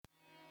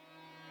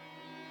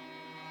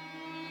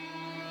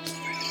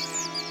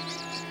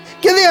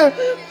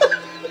here.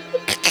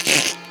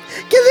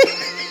 Give me.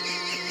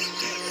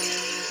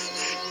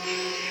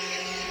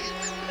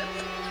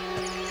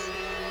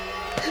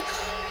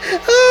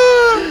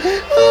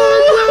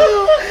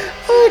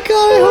 Oh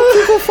God, I hope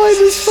people find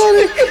this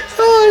funny.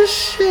 Oh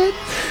shit.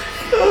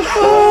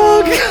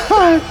 Oh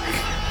God.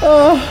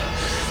 Oh.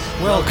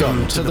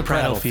 Welcome to the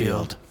Prattle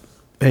Field.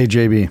 Hey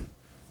JB.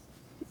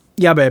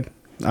 Yeah, babe.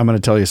 I'm going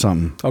to tell you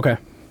something. Okay.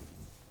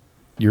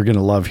 You're going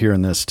to love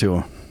hearing this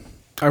too.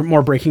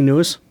 More breaking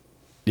news?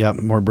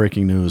 Yep, more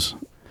breaking news.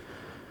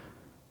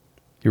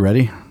 You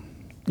ready?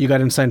 You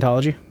got into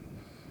Scientology?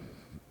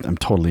 I'm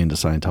totally into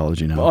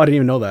Scientology now. Oh, I didn't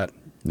even know that.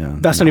 Yeah,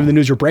 That's not even the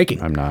news you're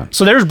breaking. I'm not.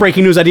 So there's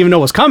breaking news I didn't even know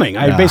was coming.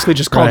 I basically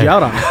just called you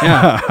out on it.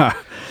 Yeah.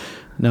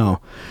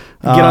 No.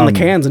 Get on the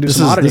cans and do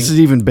some auditing. This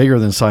is even bigger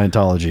than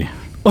Scientology.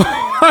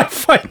 I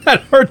find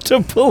that hard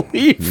to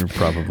believe. You're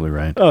probably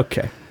right.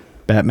 Okay.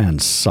 Batman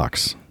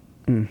sucks.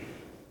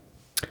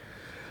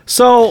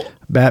 So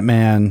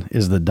Batman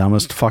is the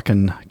dumbest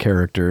fucking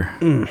character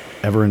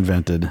ever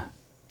invented.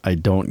 I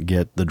don't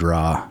get the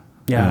draw.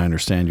 Yeah. And I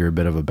understand you're a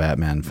bit of a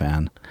Batman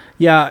fan.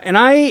 yeah, and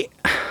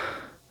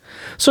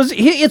so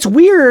it's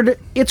weird.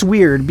 It's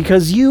weird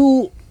because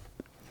you.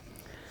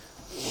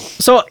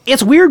 So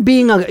it's weird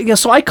being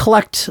so I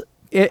collect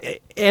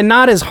it, and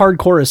not as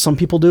hardcore as some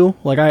people do.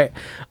 Like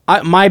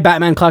my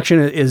Batman collection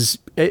is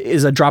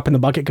a drop in the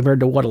bucket compared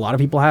to what a lot of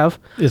people have.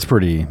 It's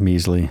pretty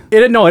measly.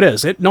 It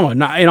is. It's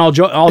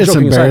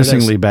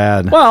embarrassingly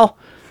bad. Well,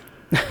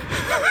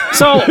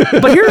 so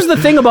but here's the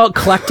thing about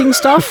collecting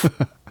stuff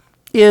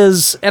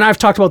is, and I've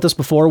talked about this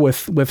before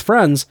with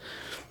friends.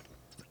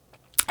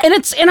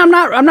 And I'm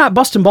not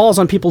busting balls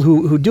on people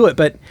who do it,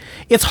 but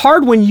it's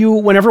hard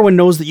when everyone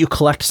knows that you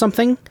collect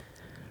something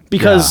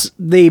because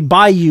they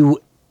buy you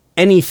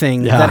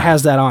anything that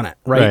has that on it,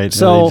 right?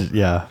 So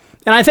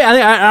and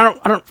I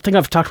don't think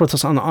I've talked about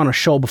this on a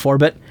show before,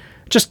 but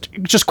just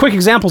quick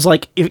examples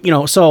like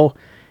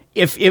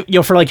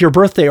if for like your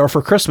birthday or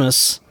for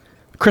Christmas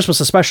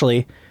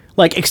especially,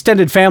 like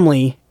extended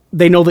family,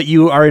 they know that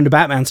you are into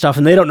Batman stuff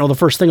and they don't know the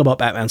first thing about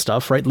Batman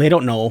stuff, right? They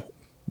don't know.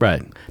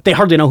 Right. They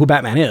hardly know who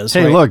Batman is.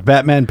 Hey, right? look,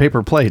 Batman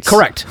paper plates.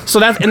 Correct. So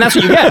that's what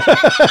you get.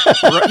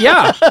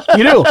 Yeah,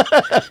 you do.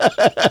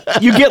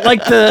 You get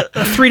like the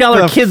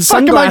 $3 kids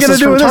sunglasses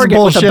from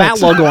Target with a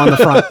bat logo on the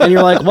front, and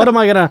you're like, "What am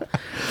I gonna?"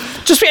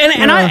 Just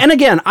and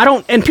again, I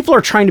don't. And people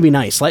are trying to be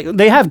nice. Like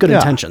they have good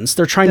intentions.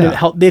 They're trying to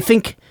help. They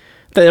think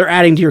that they're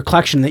adding to your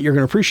collection that you're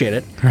going to appreciate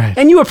it, right?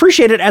 And you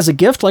appreciate it as a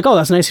gift. Like, oh,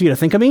 that's nice of you to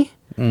think of me.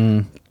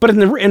 But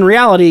in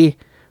reality,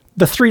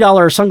 the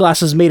 $3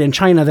 sunglasses made in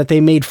China that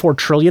they made 4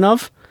 trillion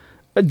of,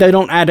 they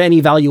don't add any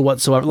value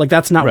whatsoever. Like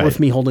that's not worth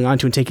me holding on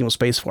to and taking up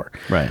space for.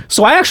 Right.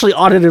 So I actually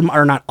audited,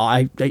 or not,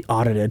 I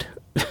audited.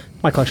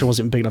 My collection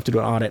wasn't big enough to do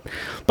an audit,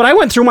 but I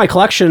went through my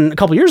collection a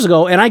couple years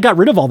ago and I got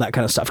rid of all that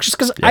kind of stuff just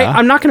because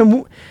I'm not going to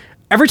move.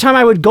 Every time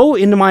I would go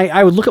into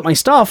I would look at my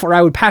stuff or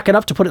I would pack it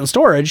up to put it in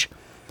storage.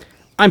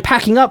 I'm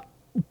packing up,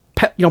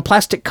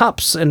 plastic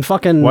cups and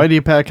fucking. Why do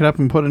you pack it up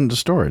and put it into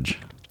storage?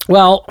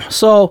 Well,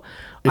 so.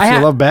 If you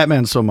love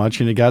Batman so much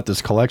and you got this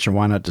collection,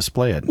 why not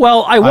display it?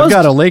 Well, I've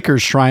got a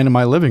Lakers shrine in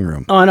my living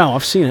room. Oh, I know.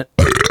 I've seen it.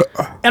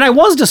 And I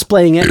was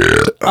displaying it,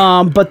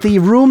 but the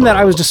room that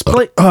I was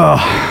displaying...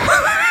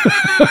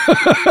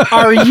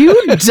 Are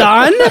you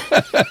done?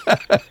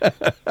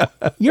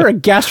 You're a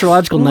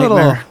gastrological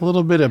nightmare. A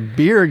little bit of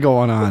beer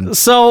going on.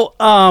 So,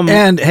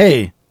 and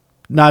hey,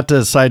 not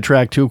to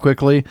sidetrack too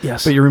quickly,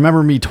 yes. But you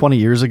remember me 20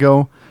 years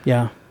ago?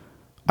 Yeah.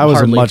 I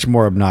was a much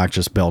more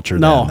obnoxious belcher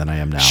then than I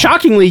am now.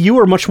 Shockingly, you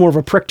were much more of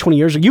a prick 20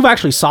 years ago. You've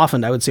actually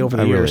softened, I would say, over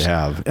the years. I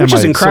really have. Which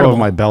is incredible. So have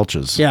my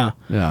belches. Yeah.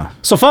 Yeah.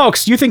 So,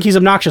 folks, you think he's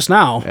obnoxious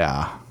now.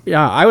 Yeah.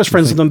 Yeah, I was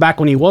friends with him back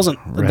when he wasn't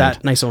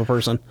that nice of a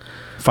person.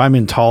 If I'm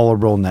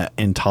intolerable...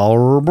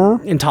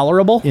 Intolerable?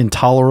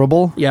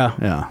 Intolerable? Yeah.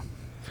 Yeah.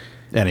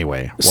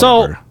 Anyway, whatever.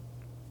 So...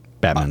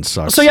 Batman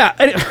sucks. So, yeah.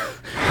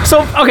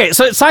 So, okay,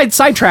 so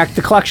sidetrack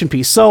the collection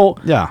piece. So,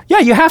 yeah,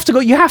 you have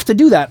to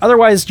do that.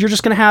 Otherwise, you're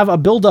just going to have a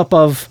buildup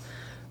of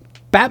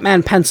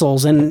Batman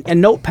pencils and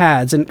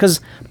notepads. And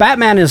because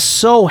Batman is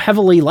so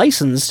heavily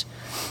licensed,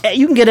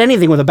 you can get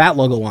anything with a Bat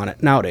logo on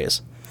it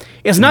nowadays.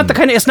 It's not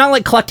it's not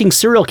like collecting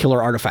serial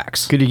killer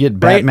artifacts. Could you get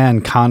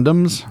Batman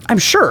condoms? I'm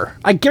sure.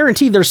 I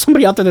guarantee there's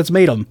somebody out there that's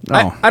made them.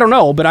 Oh. I don't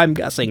know, but I'm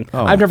guessing.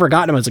 Oh. I've never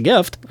gotten them as a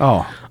gift.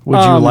 Oh.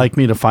 Would you like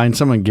me to find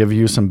some and give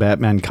you some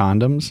Batman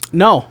condoms?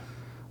 No.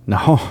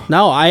 No.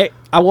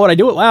 Would I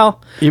do it?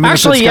 Well, even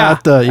actually, if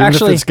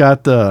it's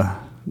got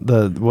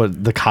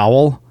the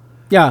cowl.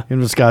 Yeah.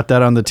 And it's got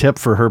that on the tip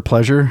for her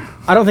pleasure.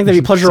 I don't think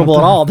that'd be pleasurable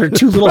at all. They're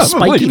two little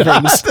spiky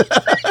things.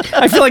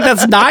 I feel like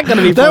that's not going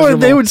to be pleasurable.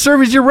 They would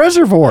serve as your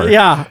reservoir.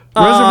 Yeah.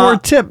 Reservoir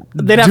tip.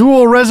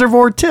 Dual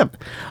reservoir tip.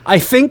 I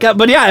think,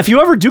 but yeah, if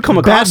you ever do come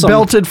across them.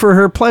 Belted for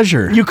her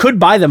pleasure. You could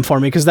buy them for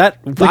me because they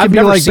could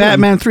be like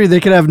Batman 3. They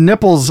could have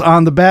nipples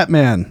on the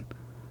Batman.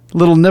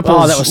 Little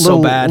nipples. Oh, that was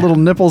so bad. Little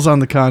nipples on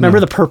the condom. Remember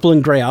the purple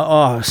and gray?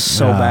 Oh,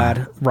 so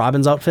bad.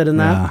 Robin's outfit in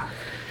that.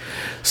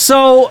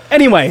 So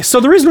anyway, so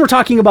the reason we're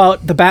talking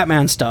about the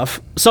Batman stuff,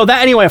 so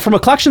that anyway, from a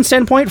collection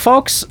standpoint,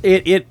 folks,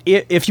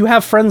 if you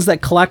have friends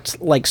that collect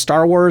like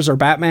Star Wars or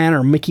Batman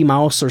or Mickey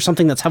Mouse or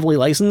something that's heavily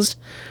licensed,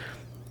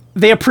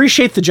 they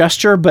appreciate the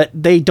gesture, but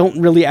they don't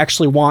really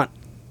actually want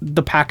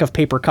the pack of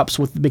paper cups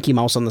with Mickey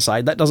Mouse on the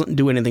side. That doesn't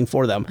do anything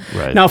for them.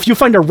 Right. Now, if you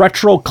find a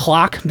retro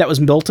clock that was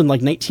built in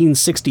like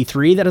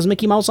 1963 that has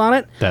Mickey Mouse on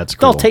it, that's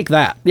cool. They'll take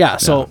that. Yeah.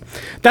 So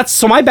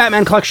my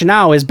Batman collection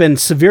now has been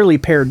severely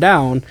pared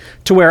down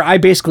to where I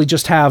basically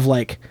just have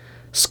like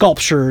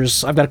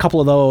sculptures. I've got a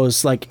couple of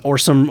those, like, or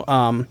some,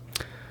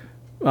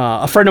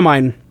 a friend of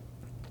mine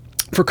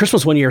for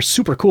Christmas one year,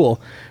 super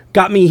cool,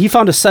 he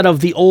found a set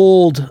of the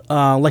old,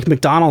 like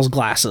McDonald's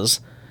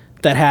glasses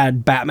that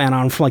had Batman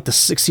on from like the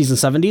 60s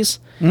and 70s.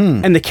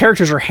 And the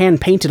characters are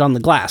hand painted on the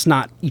glass,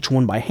 not each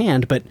one by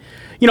hand, but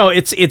you know,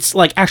 it's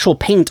like actual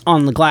paint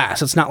on the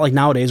glass. It's not like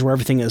nowadays where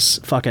everything is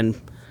fucking,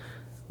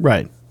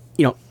 right,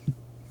 you know,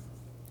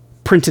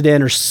 printed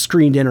in or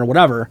screened in or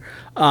whatever.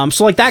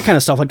 So like that kind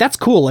of stuff, like that's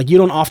cool. Like you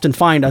don't often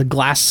find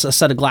a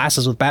set of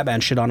glasses with Batman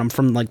shit on them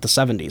from like the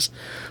 70s.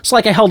 So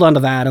like I held on to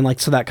that and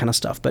like, so that kind of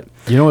stuff. But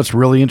you know what's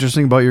really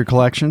interesting about your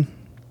collection?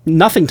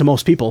 Nothing to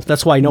most people.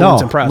 That's why no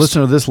one's impressed.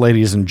 Listen to this,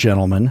 ladies and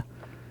gentlemen.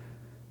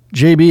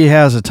 JB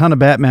has a ton of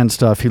Batman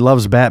stuff. He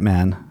loves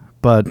Batman,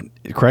 but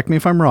correct me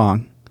if I'm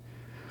wrong,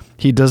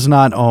 he does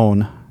not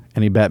own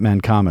any Batman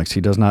comics.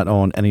 He does not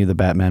own any of the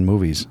Batman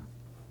movies.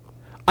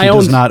 He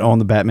does not own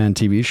the Batman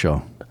TV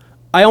show.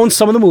 I own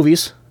some of the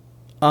movies.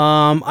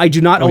 I do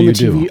not own the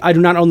TV. Do? I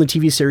do not own the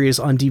TV series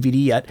on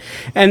DVD yet,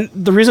 and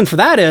the reason for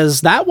that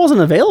is that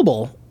wasn't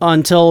available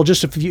until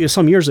just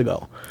some years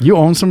ago. You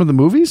own some of the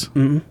movies?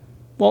 Mm-hmm.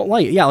 Well,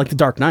 like The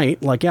Dark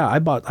Knight. Like I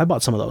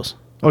bought some of those.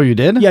 Oh, you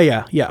did?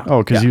 Yeah.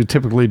 Oh, because you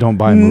typically don't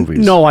buy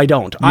movies. No, I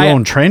don't. I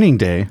own Training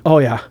Day. Oh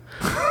yeah.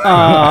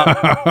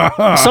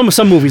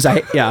 Some movies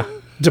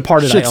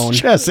Departed I own.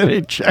 Chess, it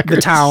ain't checkers.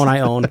 The Town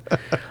I own.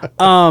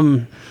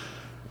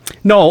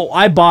 No,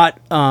 I bought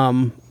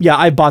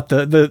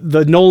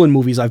the Nolan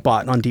movies I've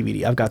bought on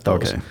DVD. I've got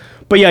those. Okay.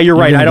 But yeah, you're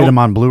right. I don't get them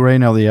on Blu-ray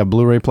now that you have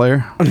Blu-ray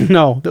player.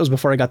 No, that was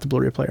before I got the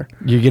Blu-ray player.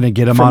 You're gonna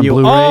get them on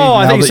Blu-ray. Oh,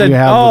 I think you said you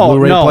have the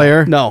Blu-ray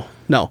player. No.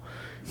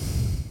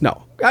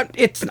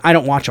 I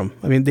don't watch them.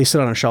 I mean, they sit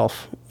on a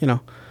shelf. You know.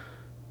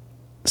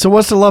 So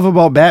what's the love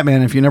about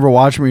Batman if you never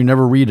watch them or you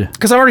never read it?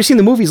 Because I've already seen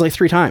the movies like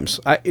 3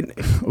 times. I'm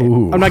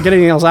not getting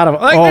anything else out of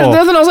them. Like, there's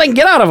nothing else I can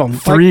get out of them.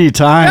 3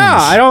 times. Yeah,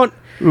 I don't.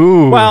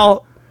 Ooh.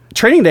 Well,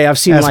 Training Day I've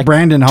seen Ask like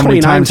Brandon how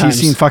many times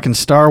he's seen fucking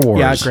Star Wars.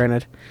 Yeah,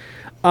 granted.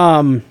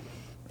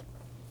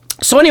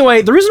 So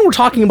anyway, the reason we're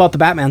talking about the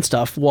Batman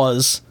stuff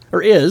is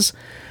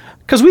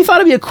because we thought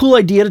it'd be a cool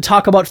idea to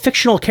talk about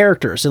fictional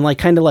characters and like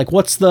kind of like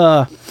what's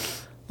the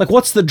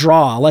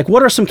draw? Like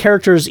what are some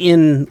characters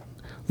in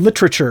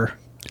literature?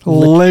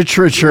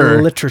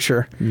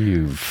 Literature.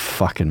 You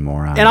fucking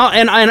moron.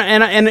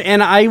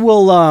 And I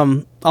will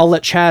I'll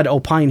let Chad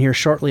opine here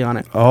shortly on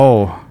it.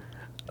 Oh.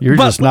 You're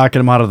just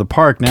knocking them out of the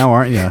park now,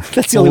 aren't you?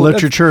 That's the only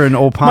literature and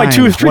opine. My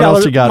two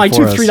 $3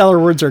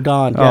 $3 words are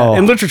gone. Oh. Yeah.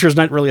 And literature is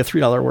not really a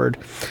 $3 word.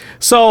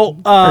 So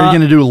are you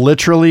going to do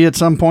literally at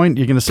some point?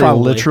 You're going to say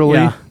probably, literally?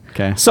 Yeah.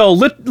 Okay. So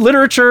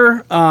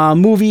literature,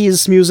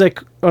 movies, music.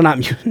 Oh, not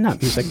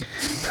music.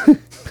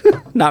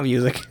 Not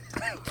music.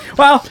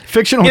 Well,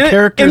 fictional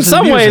characters. In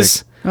some and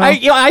ways.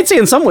 I'd say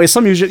in some ways,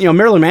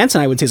 Marilyn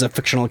Manson, I would say, is a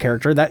fictional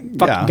character. That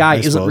fucking guy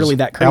isn't really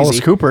that crazy. Alice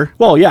Cooper.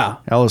 Well, yeah.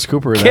 Alice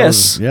Cooper.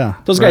 Kiss.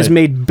 Those guys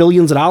made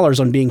billions of dollars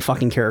on being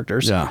fucking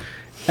characters. Yeah.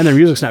 And their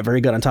music's not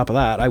very good on top of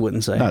that, I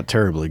wouldn't say. Not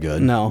terribly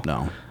good. No.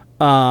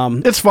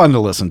 It's fun to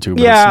listen to,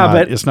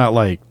 but it's not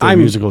like they're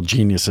musical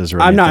geniuses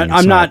or anything.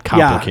 I'm not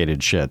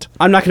complicated shit.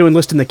 I'm not going to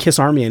enlist in the Kiss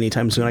Army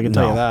anytime soon, I can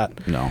tell you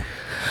that. No.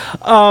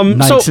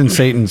 Knights in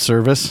Satan's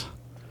Service.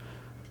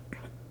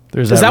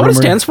 Is that what it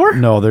stands for?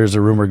 No, there's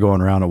a rumor going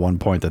around at one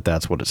point that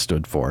that's what it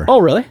stood for. Oh,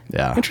 really?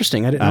 Yeah.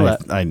 Interesting. I didn't know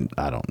that.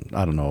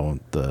 I don't know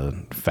the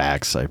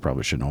facts. I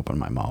probably shouldn't open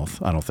my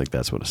mouth. I don't think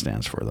that's what it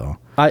stands for, though.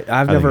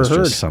 I've never heard. It's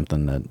just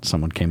something that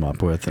someone came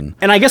up with, and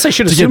I guess I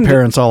should assume to get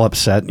parents all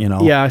upset, you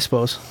know. Yeah, I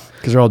suppose.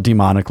 Because they're all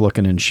demonic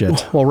looking and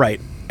shit. Well,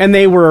 right. And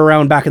they were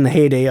around back in the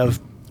heyday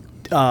of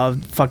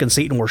fucking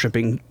Satan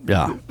worshipping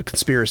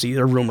conspiracy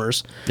or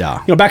rumors. Yeah.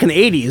 You know, back in the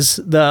 80s,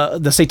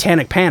 the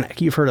Satanic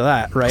Panic. You've heard of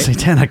that, right?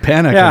 Satanic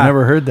Panic. Yeah. I've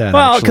never heard that.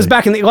 Well,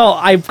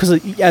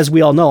 because as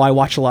we all know, I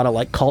watch a lot of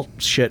like cult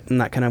shit and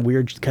that kind of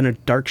weird, kind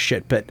of dark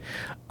shit. But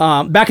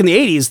back in the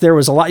 80s, there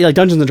was a lot like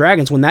Dungeons and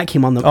Dragons when that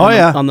came on the.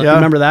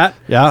 Remember that?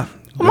 Yeah.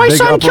 My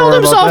son killed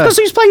himself because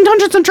he's playing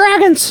Dungeons and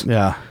Dragons.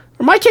 Yeah.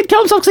 Or my kid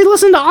killed himself because he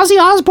listened to Ozzy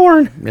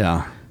Osbourne.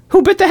 Yeah.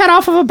 Who bit the head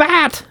off of a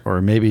bat?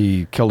 Or maybe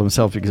he killed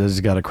himself because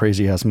he's got a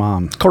crazy ass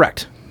mom.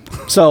 Correct.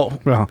 So.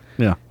 Well,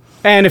 yeah.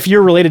 And if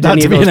you're related to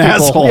any of those people,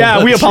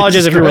 asshole, we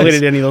apologize if you're related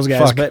to any of those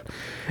guys. Fuck. But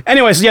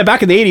anyway, so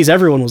back in the 80s,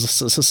 everyone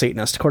was a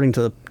Satanist according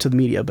to the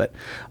media. But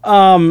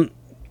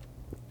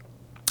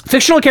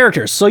Fictional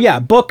characters. So yeah,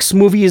 books,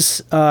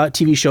 movies,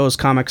 TV shows,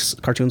 comics,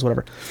 cartoons,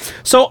 whatever.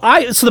 So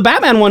the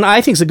Batman one I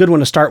think is a good one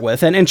to start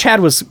with. And Chad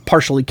was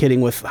partially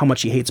kidding with how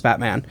much he hates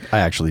Batman. I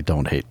actually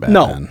don't hate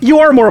Batman. No, you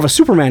are more of a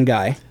Superman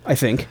guy, I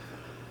think.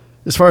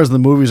 As far as the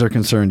movies are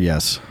concerned,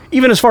 yes.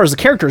 Even as far as the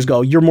characters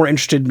go, you're more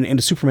interested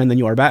into Superman than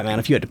you are Batman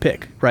if you had to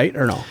pick, right?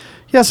 Or no?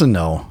 Yes and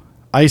no.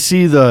 I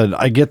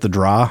get the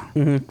draw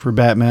for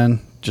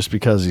Batman just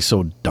because he's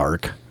so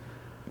dark,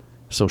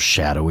 so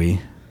shadowy.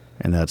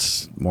 And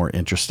that's more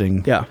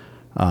interesting. Yeah.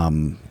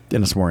 And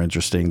it's more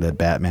interesting that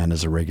Batman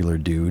is a regular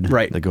dude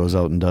right. that goes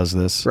out and does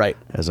this. Right.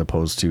 As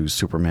opposed to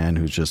Superman,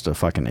 who's just a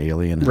fucking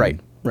alien. Right.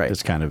 Right.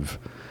 It's kind of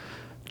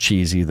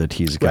cheesy that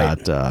he's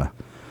got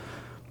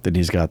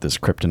this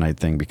kryptonite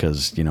thing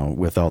because,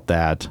 without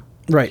that,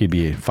 he'd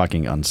be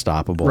fucking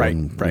unstoppable. Right.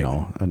 And,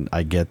 and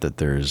I get that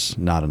there's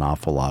not an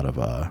awful lot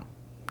of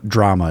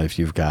drama if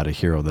you've got a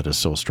hero that is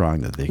so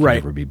strong that they can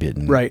never be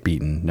beaten,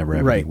 never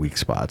have any weak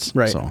spots.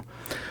 Right. So.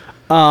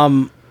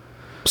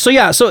 So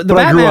Batman.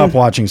 I grew up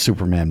watching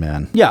Superman,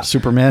 man. Yeah,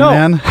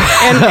 man.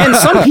 And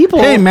some people.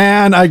 Hey,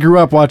 man, I grew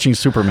up watching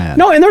Superman.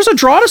 No, and there's a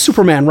draw to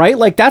Superman, right?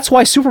 Like that's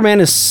why Superman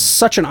is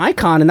such an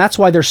icon, and that's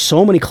why there's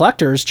so many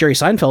collectors. Jerry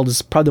Seinfeld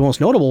is probably the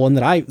most notable one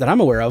that I'm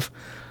aware of,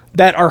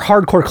 that are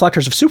hardcore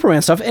collectors of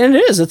Superman stuff, and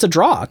it's a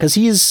draw because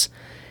he's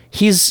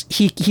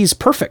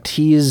perfect.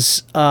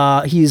 He's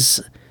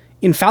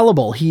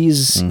infallible.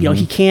 He's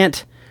he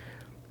can't.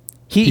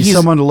 He's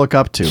someone to look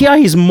up to. Yeah,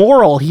 he's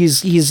moral.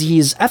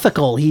 He's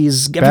ethical.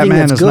 He's everything Batman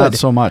that's is good. Not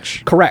so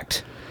much.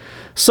 Correct.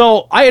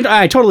 So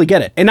I totally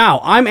get it. And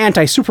now I'm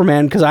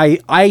anti-Superman because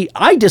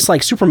I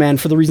dislike Superman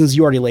for the reasons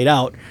you already laid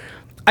out.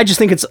 I just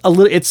think it's a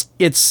little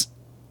it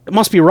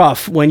must be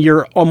rough when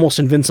you're almost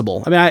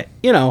invincible. I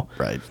mean,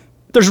 right.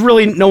 There's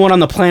really no one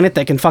on the planet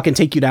that can fucking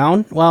take you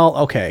down. Well,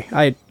 okay.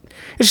 It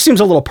just seems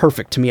a little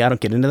perfect to me. I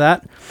don't get into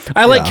that.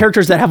 I like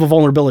characters that have a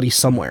vulnerability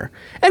somewhere.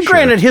 And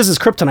granted, his is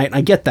kryptonite, and I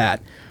get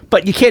that.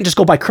 But you can't just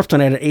go buy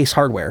kryptonite at Ace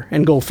Hardware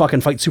and go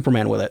fucking fight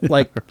Superman with it.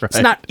 Like it's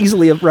not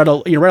easily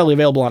readily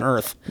available on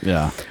Earth.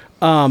 Yeah.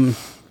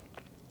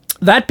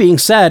 That being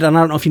said, and I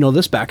don't know if you know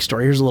this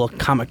backstory. Here's a little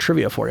comic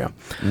trivia for you.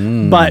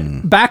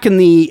 But back in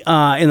the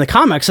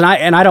comics, and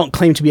I don't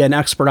claim to be an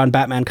expert on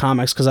Batman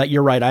comics because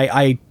you're right.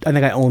 I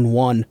think I own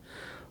one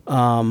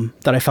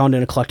that I found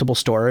in a collectible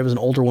store. It was an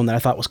older one that I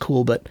thought was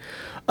cool, but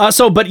in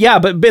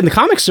the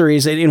comic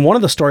series, in one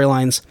of the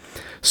storylines,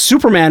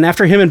 Superman,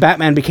 after him and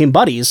Batman became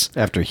buddies.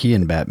 After he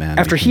and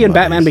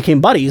Batman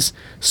became buddies,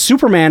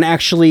 Superman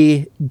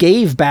actually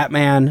gave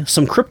Batman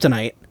some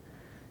kryptonite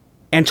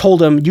and told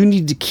him, you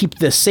need to keep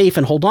this safe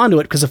and hold on to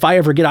it because if I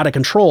ever get out of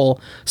control,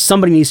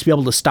 somebody needs to be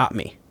able to stop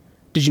me.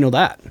 Did you know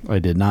that? I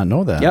did not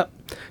know that. Yep.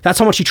 That's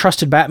how much he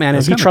trusted Batman,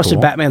 and he trusted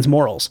Batman's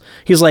morals.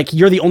 He's like,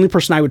 you're the only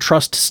person I would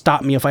trust to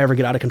stop me if I ever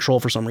get out of control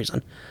for some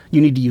reason.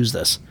 You need to use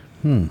this.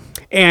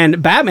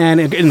 And Batman,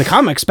 in the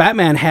comics,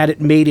 Batman had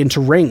it made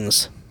into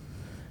rings.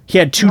 He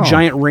had two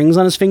giant rings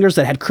on his fingers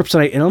that had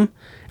kryptonite in them.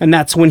 And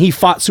that's when he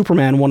fought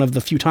Superman one of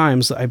the few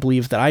times, I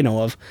believe, that I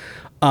know of.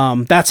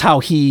 That's how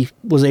he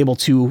was able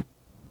to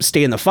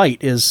stay in the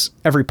fight, is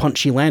every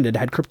punch he landed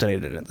had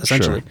kryptonite in it,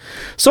 essentially. Sure.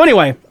 So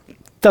anyway,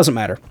 doesn't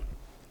matter.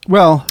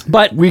 Well,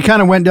 but we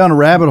kind of went down a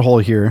rabbit hole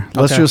here.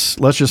 Let's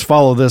just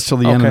follow this till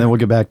the end, and then we'll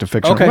get back to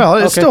fiction. Okay. Well,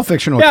 it's still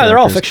fictional. Yeah, they're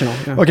all characters.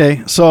 fictional. Yeah.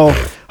 Okay, so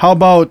how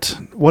about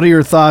what are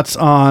your thoughts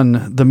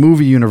on the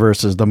movie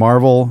universes, the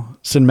Marvel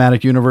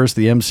Cinematic Universe,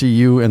 the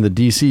MCU, and the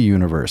DC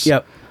Universe?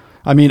 Yep.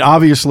 I mean,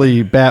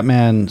 obviously,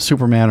 Batman,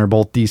 Superman are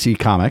both DC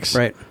comics.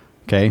 Right.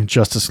 Okay,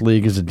 Justice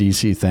League is a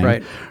DC thing.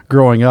 Right.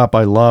 Growing up,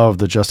 I loved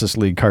the Justice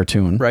League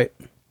cartoon. Right.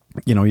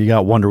 You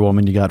got Wonder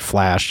Woman, you got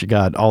Flash, you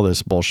got all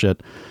this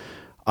bullshit.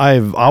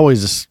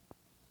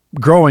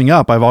 Growing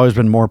up, I've always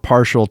been more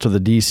partial to the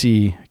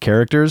DC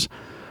characters,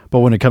 but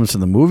when it comes to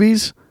the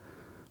movies,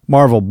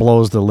 Marvel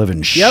blows the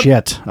living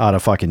shit out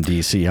of fucking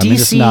DC. I mean,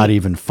 it's not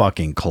even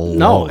fucking close.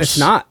 No, it's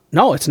not.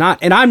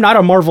 And I'm not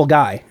a Marvel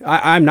guy.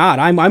 I'm not.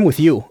 I'm with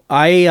you.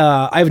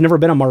 I've never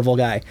been a Marvel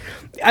guy.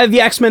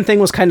 The X-Men thing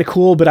was kind of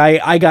cool, but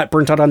I got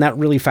burnt out on that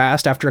really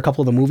fast after a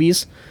couple of the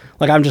movies.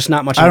 Like, I'm just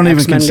not much of an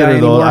X-Men guy anymore. I don't even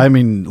consider those. I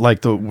mean,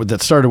 like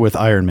that started with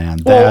Iron Man.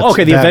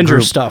 The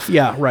Avengers stuff.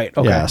 Yeah, right.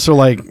 Okay. Yeah, so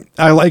like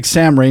I like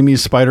Sam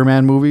Raimi's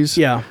Spider-Man movies.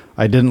 Yeah.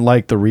 I didn't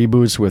like the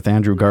reboots with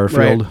Andrew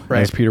Garfield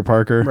as Peter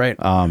Parker. Right.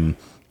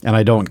 And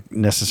I don't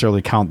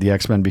necessarily count the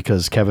X-Men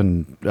because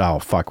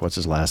what's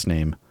his last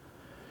name?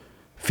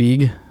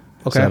 Feige?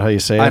 Okay. Is that how you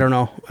say it? I don't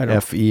know.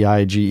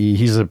 Feige.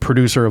 He's a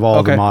producer of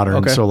all the modern.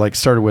 Okay. So like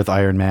started with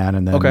Iron Man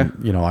and then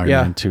Iron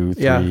Man 2,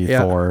 3,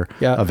 Thor,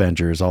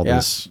 Avengers, all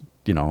this,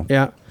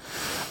 Yeah.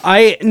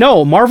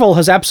 Marvel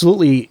has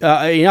absolutely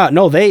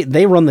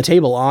they run the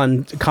table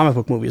on comic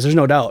book movies. There's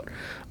no doubt.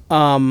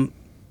 And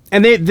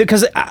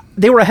because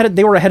they were ahead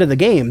of the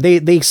game.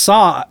 They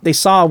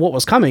saw what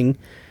was coming.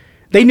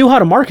 They knew how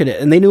to market it,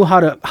 and they knew how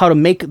to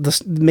make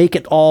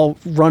it all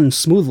run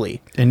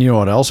smoothly. And you know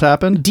what else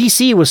happened?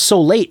 DC was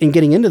so late in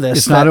getting into this.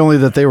 It's not only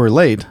that they were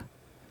late.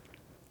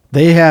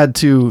 They had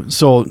to.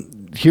 So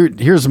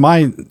here's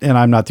my, and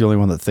I'm not the only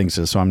one that thinks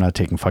this, so I'm not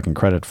taking fucking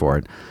credit for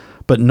it.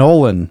 But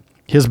Nolan,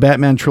 his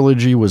Batman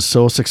trilogy was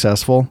so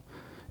successful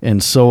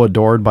and so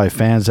adored by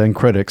fans and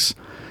critics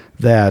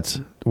that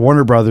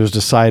Warner Brothers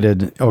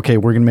decided, okay,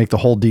 we're going to make the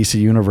whole DC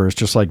universe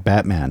just like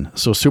Batman.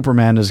 So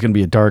Superman is going to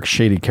be a dark,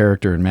 shady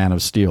character in Man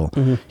of Steel.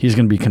 He's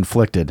going to be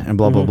conflicted and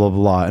blah, blah, blah, blah,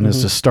 blah. And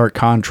it's a stark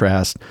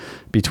contrast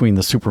between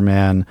the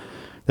Superman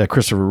that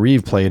Christopher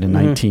Reeve played in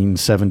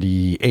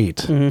 1978,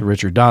 the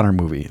Richard Donner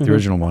movie, the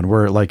original one,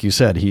 where, like you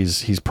said,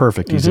 he's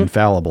perfect. He's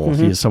infallible.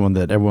 He is someone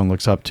that everyone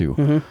looks up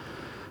to.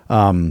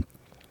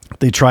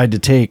 They tried to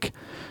take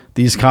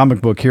these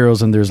comic book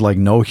heroes, and there's like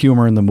no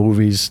humor in the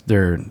movies.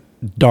 They're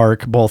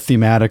dark, both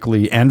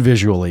thematically and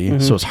visually,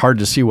 so it's hard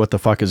to see what the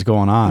fuck is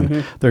going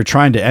on. They're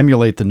trying to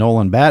emulate the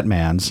Nolan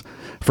Batmans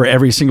for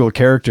every single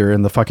character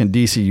in the fucking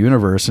DC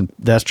universe, and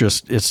that's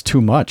just, it's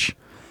too much.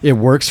 It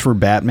works for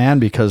Batman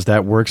because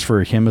that works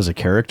for him as a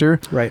character.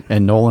 Right.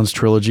 And Nolan's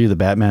trilogy, the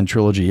Batman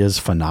trilogy, is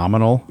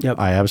phenomenal. Yep.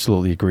 I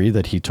absolutely agree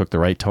that he took the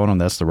right tone, and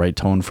that's the right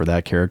tone for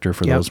that character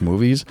for those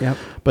movies. Yep.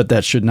 But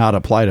that should not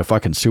apply to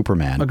fucking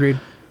Superman. Agreed.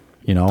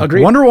 You know,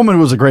 Agreed. Wonder Woman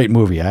was a great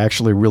movie. I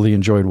actually really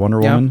enjoyed Wonder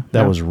Woman.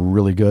 That was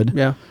really good.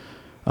 Yeah.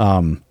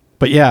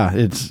 But yeah,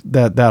 it's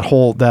that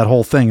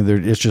whole thing.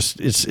 It's just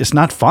it's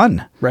not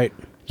fun. Right.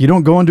 You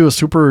don't go into a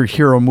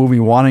superhero movie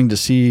wanting to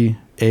see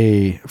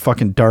a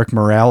fucking dark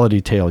morality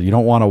tale. You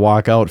don't want to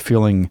walk out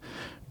feeling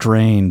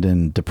drained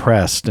and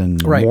depressed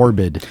and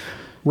morbid.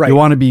 Right. You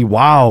want to be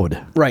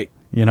wowed. Right.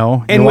 You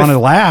know, and you want to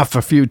laugh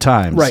a few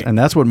times. Right. And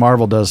that's what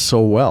Marvel does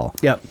so well.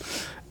 Yep.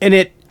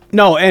 And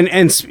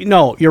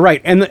no, you're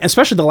right. And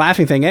especially the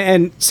laughing thing.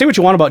 And say what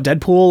you want about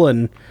Deadpool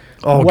and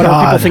what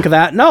other people think of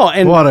that. No,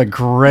 and what a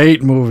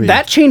great movie.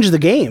 That changed the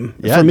game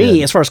for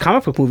me as far as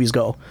comic book movies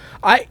go.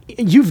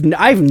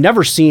 I've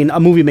never seen a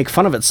movie make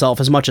fun of itself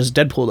as much as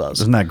Deadpool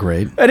does. Isn't that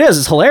great? It is.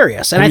 It's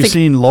hilarious. And Have you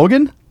seen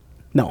Logan?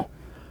 No.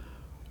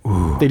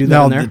 Ooh. They do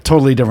that in there?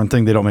 Totally different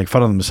thing. They don't make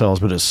fun of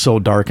themselves, but it's so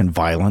dark and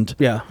violent.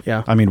 Yeah,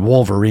 yeah. I mean,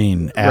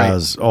 Wolverine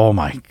as, oh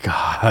my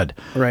God.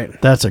 Right.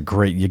 That's a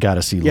great, you got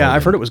to see Logan. Yeah,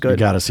 I've heard it was good. You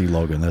got to see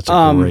Logan. That's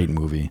a great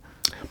movie.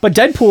 But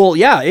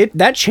Deadpool,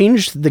 that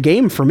changed the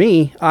game for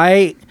me.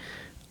 And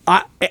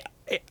I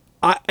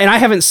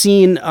haven't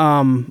seen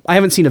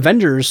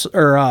Avengers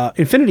or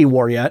Infinity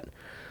War yet,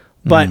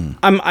 but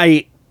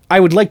I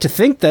would like to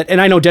think that,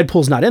 and I know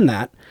Deadpool's not in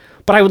that,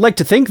 but I would like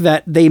to think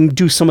that they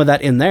do some of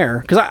that in there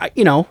because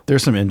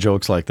there's some in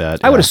jokes like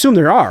that. I would assume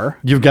there are.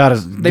 You've got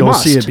to go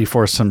see it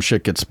before some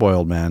shit gets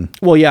spoiled, man.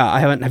 Well, yeah, I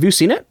haven't. Have you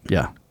seen it?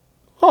 Yeah.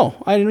 Oh,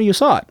 I didn't know you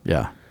saw it.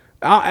 Yeah.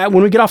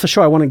 When we get off the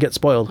show, I want to get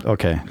spoiled.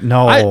 Okay.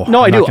 No, I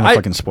do. I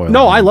fucking spoil.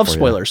 No, I love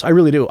spoilers. I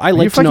really do. I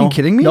like to know. Are you fucking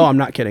kidding me? No, I'm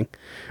not kidding.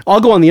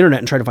 I'll go on the internet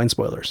and try to find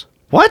spoilers.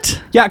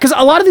 What? Yeah, because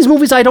a lot of these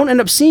movies I don't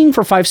end up seeing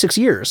for 5-6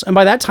 years, and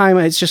by that time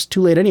it's just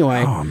too late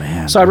anyway. Oh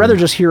man. So I'd rather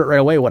just hear it right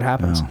away. What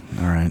happens? Oh,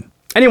 all right.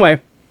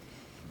 Anyway,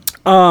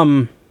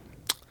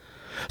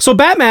 so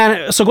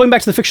Batman. So going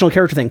back to the fictional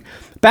character thing,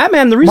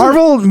 Batman. The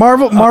reason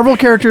Marvel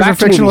characters are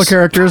fictional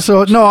characters.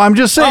 So no, I'm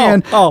just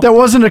saying that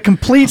wasn't a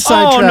complete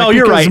sidetrack. No,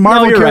 you're because right.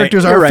 Marvel you're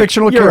characters right. are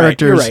fictional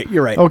characters.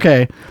 You're right.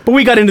 Okay, but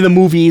we got into the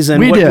movies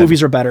and what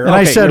movies are better. And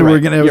I said it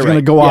was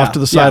gonna go off to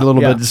the side a little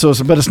bit. So,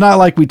 but it's not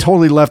like we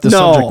totally left the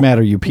subject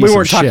matter. You piece of shit. We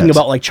weren't talking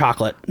about like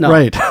chocolate. No.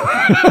 Right.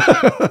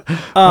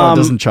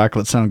 Doesn't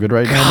chocolate sound good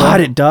right now? God,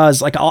 it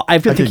does. Like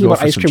I've been thinking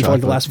about ice cream for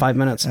like the last 5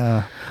 minutes.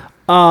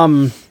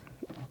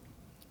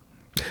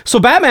 So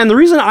Batman, the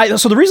reason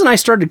I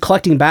started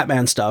collecting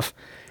Batman stuff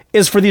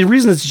is for the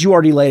reasons that you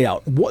already laid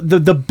out.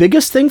 The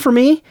biggest thing for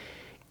me,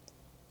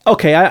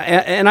 okay,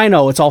 and I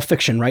know it's all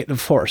fiction, right?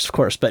 Of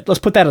course, but let's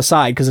put that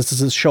aside because this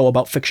is a show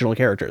about fictional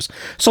characters.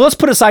 So let's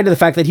put aside to the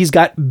fact that he's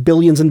got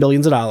billions and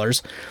billions of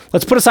dollars.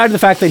 Let's put aside to the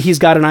fact that he's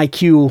got an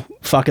IQ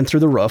fucking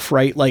through the roof,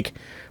 right? Like,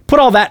 put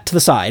all that to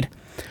the side.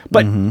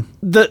 But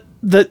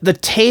the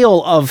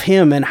tale of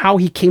him and how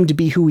he came to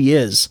be who he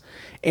is,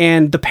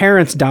 and the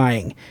parents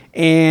dying,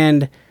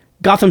 and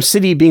Gotham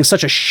City being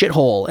such a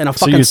shithole and a fucking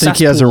cesspool. So you think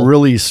he has a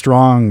really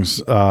strong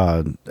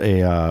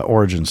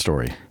origin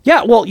story?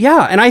 Yeah, well,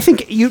 yeah, and I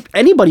think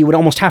anybody would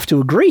almost have to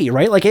agree,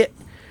 right? Like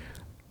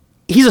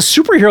he's a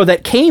superhero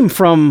that came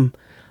from.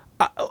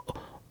 I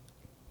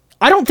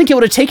don't think it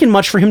would have taken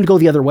much for him to go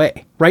the other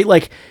way, right?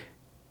 Like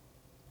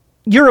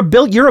you're a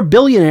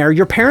billionaire.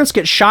 Your parents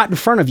get shot in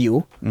front of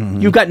you.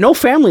 You've got no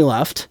family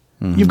left.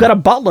 You've got a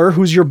butler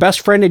who's your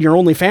best friend and your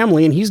only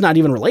family, and he's not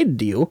even related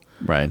to you.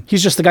 Right.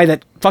 He's just the guy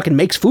that fucking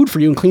makes food for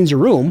you and cleans your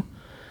room.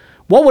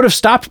 What would have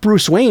stopped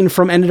Bruce Wayne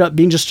from ended up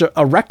being just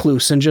a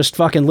recluse and just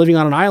fucking living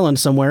on an island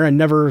somewhere and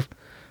never...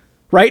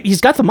 Right?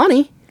 He's got the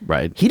money.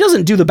 Right. He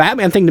doesn't do the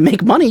Batman thing to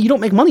make money. You don't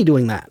make money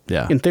doing that.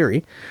 Yeah. In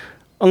theory.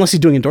 Unless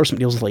he's doing endorsement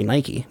deals with like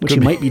Nike, which he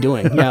might be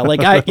doing. Yeah,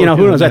 like who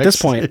knows at this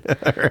point.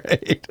 Yeah,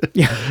 right.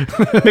 Yeah.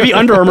 Maybe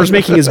Under Armour's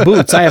making his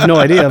boots. I have no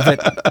idea,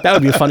 but that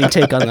would be a funny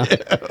take on that.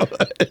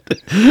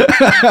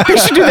 They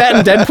should do that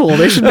in Deadpool.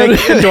 They should make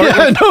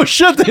no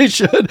shit, they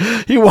should.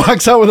 He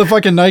walks out with a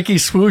fucking Nike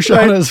swoosh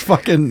on his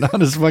fucking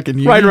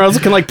Ryan Reynolds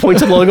can like point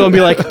to the logo and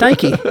be like,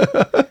 Nike.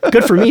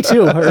 good for me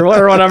too, or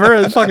whatever.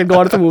 And fucking go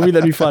out at the movie.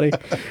 That'd be funny.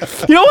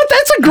 You know what?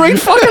 That's a great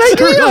fucking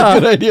idea.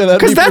 Good idea.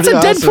 Because that's a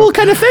awesome. Deadpool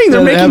kind of thing.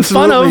 They're making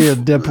fun of a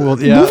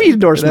Deadpool, movie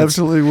endorsements. It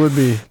absolutely would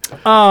be.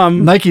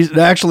 Nike.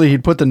 Actually,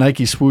 he'd put the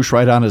Nike swoosh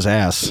right on his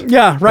ass.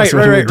 Yeah. Right.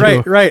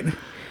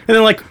 And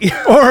then like,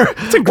 Or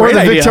it's a great the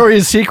idea.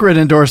 Victoria's Secret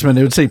endorsement.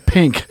 It would say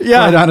pink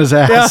right on his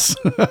ass.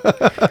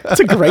 It's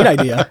a great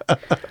idea.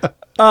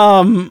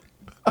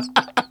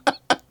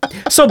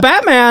 So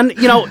Batman,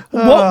 you know,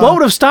 what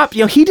would have stopped?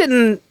 You know, he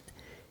didn't.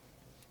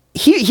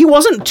 He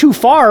wasn't too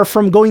far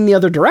from going the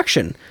other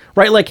direction,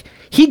 right? Like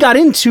he got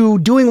into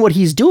doing what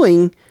he's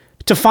doing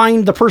to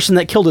find the person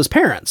that killed his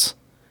parents,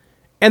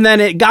 and then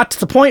it got to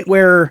the point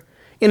where,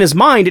 in his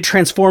mind, it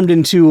transformed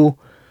into,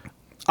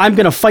 I'm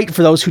going to fight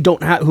for those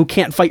who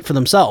can't fight for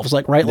themselves.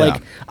 Like, right? Yeah.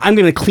 Like, I'm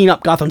going to clean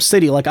up Gotham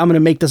City. Like, I'm going to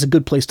make this a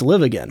good place to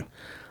live again.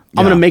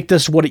 I'm going to make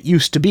this what it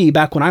used to be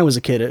back when I was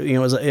a kid. You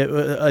know, it was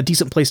a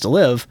decent place to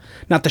live,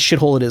 not the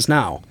shithole it is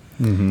now.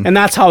 Mm-hmm. And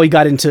that's how he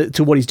got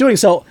into what he's doing.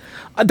 So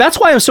that's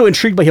why I'm so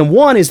intrigued by him.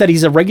 One is that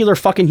he's a regular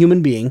fucking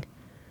human being.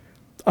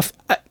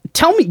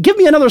 Give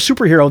me another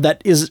superhero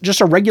that is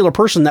just a regular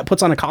person that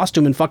puts on a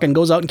costume and fucking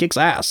goes out and kicks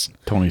ass.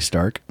 Tony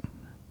Stark.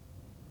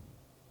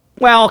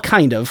 Well,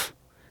 kind of.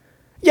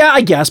 Yeah,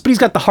 I guess, but he's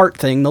got the heart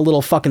thing, the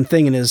little fucking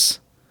thing in his...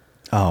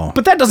 Oh.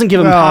 But that doesn't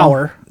give him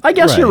power. I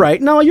guess you're right.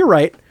 No, you're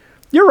right.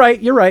 You're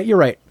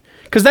right.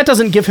 Because that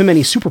doesn't give him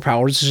any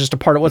superpowers. It's just a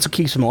part of what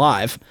keeps him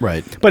alive.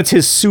 Right. But it's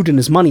his suit and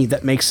his money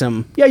that makes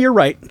him... Yeah, you're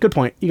right. Good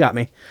point. You got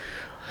me.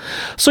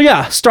 So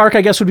yeah, Stark,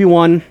 I guess, would be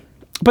one.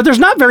 But there's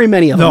not very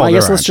many of them. I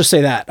guess let's just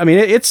say that. I mean,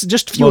 it's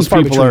just few and far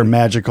between. Most people are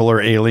magical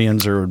or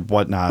aliens or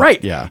whatnot.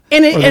 Right. Yeah.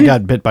 And they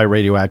got bit by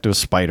radioactive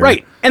spider.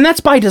 Right. And that's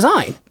by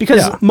design.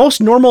 Because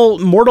most normal,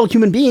 mortal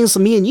human beings,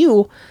 me and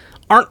you,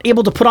 aren't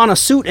able to put on a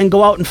suit and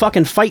go out and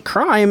fucking fight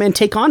crime and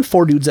take on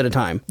 4 dudes at a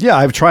time. Yeah,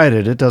 I've tried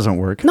it. It doesn't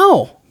work.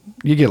 No.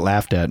 You get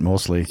laughed at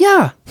mostly.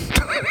 Yeah.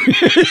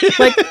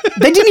 Like,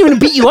 they didn't even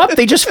beat you up.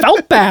 They just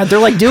felt bad. They're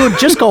like, dude,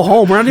 just go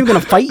home. We're not even going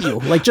to fight you.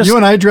 Like, just... You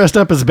and I dressed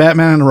up as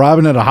Batman and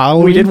Robin at a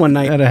Halloween. We did one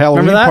night. At a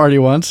Halloween party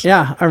once.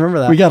 Yeah, I remember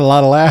that. We got a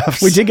lot of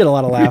laughs. We did get a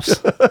lot of laughs.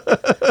 I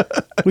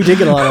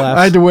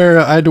had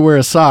to wear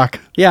a sock.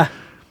 Yeah.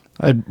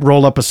 I'd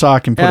roll up a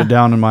sock and put it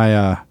down in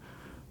my,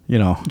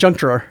 junk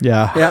drawer.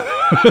 Yeah. Yeah.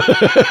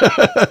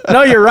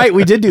 No, you're right.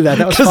 We did do that.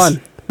 That was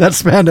fun. That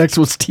spandex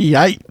was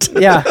tight.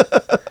 Yeah.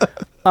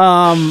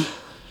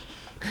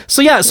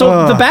 So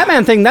the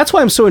Batman thing, that's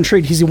why I'm so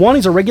intrigued. He's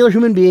a regular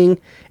human being,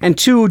 and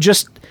 2,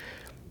 just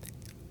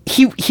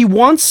he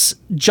wants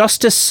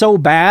justice so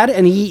bad,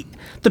 and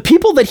the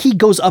people that he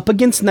goes up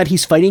against and that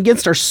he's fighting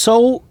against are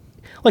so,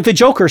 like the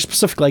Joker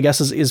specifically, I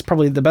guess is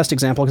probably the best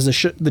example,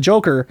 because the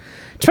Joker,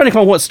 depending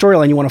on what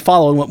storyline you want to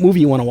follow and what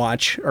movie you want to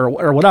watch or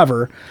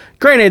whatever.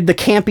 Granted, the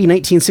campy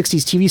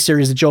 1960s TV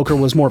series, the Joker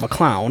was more of a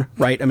clown,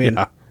 right? I mean,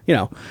 But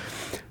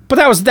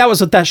that was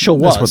what that show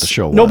was. That's what the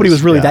show was. Nobody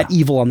was really that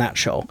evil on that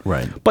show.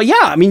 Right. But yeah,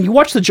 I mean, you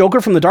watch the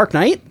Joker from The Dark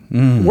Knight,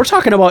 we're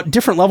talking about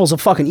different levels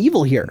of fucking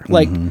evil here.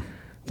 Like,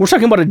 we're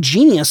talking about a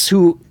genius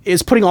who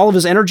is putting all of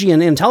his energy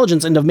and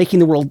intelligence into making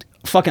the world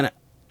fucking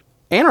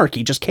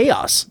anarchy, just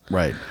chaos.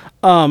 Right.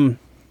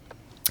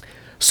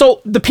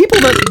 So the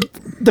people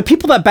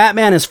that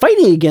Batman is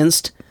fighting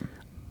against,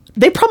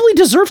 they probably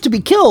deserve to be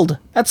killed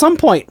at some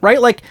point, right?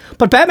 Like,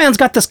 but Batman's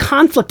got this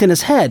conflict in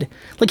his head.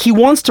 Like, he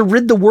wants to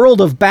rid the world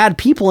of bad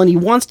people and he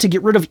wants to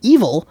get rid of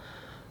evil,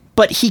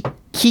 but he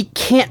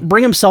can't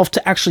bring himself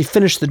to actually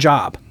finish the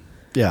job.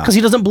 Yeah. Because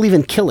he doesn't believe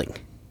in killing.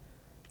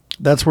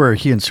 That's where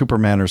he and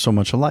Superman are so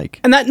much alike.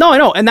 And I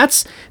know. And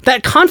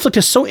that conflict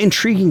is so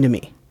intriguing to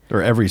me.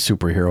 Or every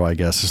superhero, I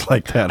guess, is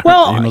like that.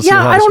 Well, I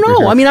don't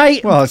know. I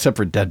mean, well, except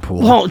for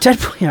Deadpool. Well,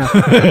 Deadpool, yeah.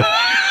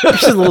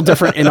 He's a little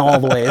different in all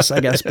the ways, I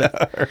guess.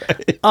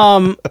 But,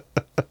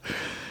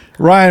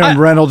 Ryan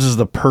Reynolds is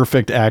the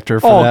perfect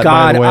actor for that,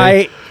 God, by the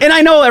way.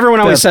 I know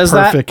everyone always says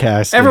that. Perfect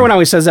casting. Everyone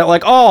always says that,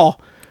 like, Robert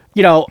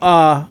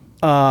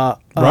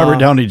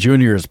Downey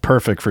Jr. is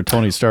perfect for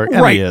Tony Stark,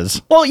 and right. he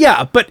is. Well,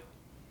 yeah, but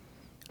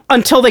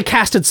until they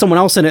casted someone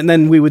else in it, and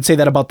then we would say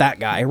that about that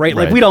guy, right?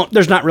 Like,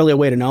 there's not really a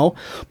way to know.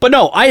 But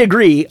no, I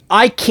agree.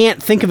 I can't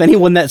think of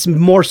anyone that's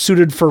more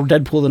suited for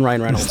Deadpool than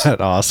Ryan Reynolds. Isn't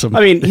that awesome? I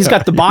mean, he's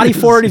got the body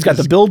for it. He's got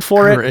the build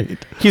for great.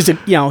 it. He's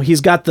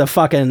got the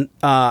fucking,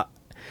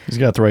 he's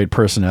got the right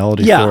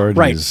personality for it.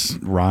 Right. He's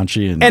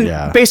raunchy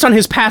and based on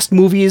his past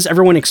movies,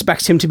 everyone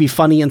expects him to be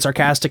funny and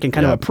sarcastic and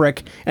kind of a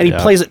prick, and he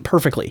plays it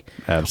perfectly.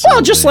 Absolutely.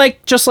 Well,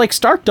 just like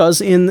Stark does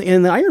in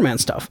the Iron Man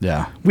stuff.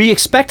 Yeah. We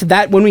expect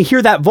that when we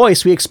hear that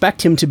voice, we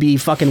expect him to be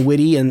fucking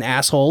witty and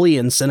assholey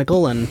and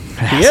cynical, and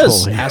he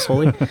is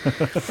assholey.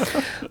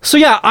 So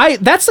yeah,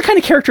 that's the kind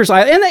of characters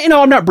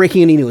I'm not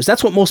breaking any news.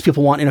 That's what most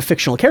people want in a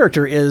fictional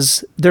character,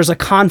 is there's a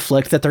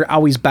conflict that they're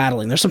always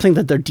battling. There's something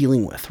that they're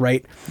dealing with,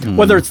 right?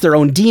 Whether it's their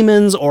own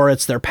demons, or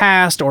it's their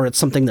past, or it's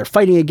something they're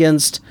fighting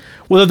against,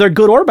 whether they're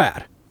good or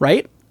bad,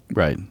 right?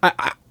 Right.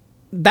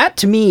 That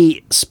to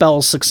me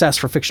spells success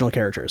for fictional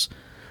characters.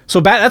 So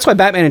that's why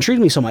Batman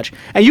intrigued me so much.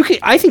 And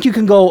I think you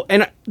can go,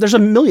 and there's a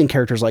million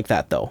characters like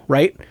that though,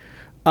 right?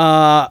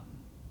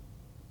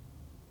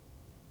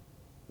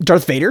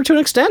 Darth Vader to an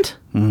extent,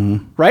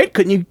 right?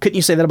 Couldn't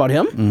you say that about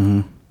him?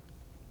 Mm-hmm.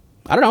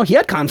 I don't know. He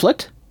had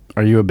conflict.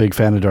 Are you a big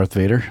fan of Darth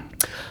Vader?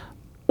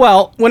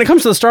 Well, when it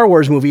comes to the Star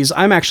Wars movies,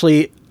 I'm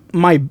actually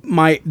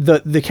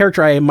the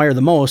character I admire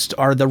the most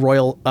are the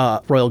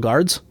royal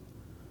guards,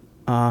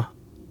 the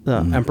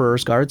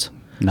Emperor's guards.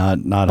 Not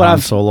Han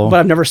Solo. But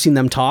I've never seen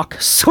them talk,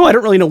 so I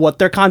don't really know what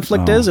their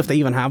conflict is. If they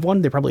even have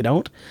one, they probably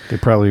don't. They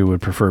probably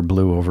would prefer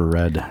blue over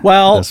red.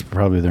 Well, that's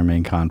probably their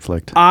main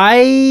conflict.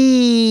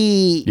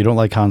 You don't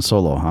like Han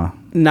Solo, huh?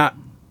 Not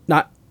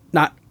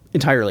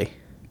entirely.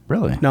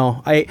 Really?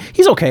 No,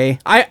 he's okay.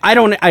 I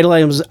don't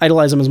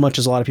idolize him as much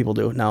as a lot of people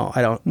do. No,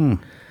 I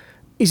don't.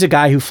 He's a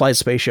guy who flies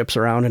spaceships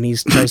around and he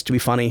tries to be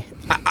funny.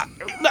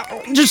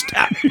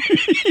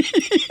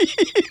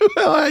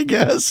 Well, I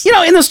guess.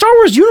 In the Star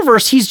Wars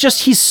universe,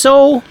 he's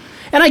so...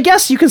 And I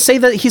guess you can say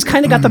that he's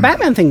kind of got the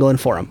Batman thing going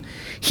for him.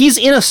 He's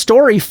in a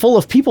story full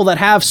of people that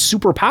have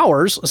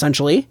superpowers,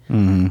 essentially,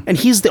 and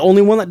he's the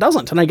only one that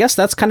doesn't. And I guess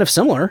that's kind of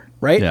similar,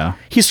 right? Yeah.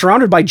 He's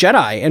surrounded by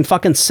Jedi and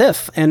fucking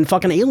Sith and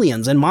fucking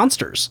aliens and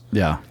monsters.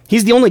 Yeah.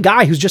 He's the only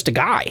guy who's just a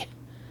guy.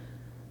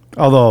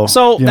 Although,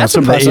 that's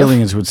some impressive. of the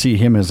aliens would see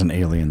him as an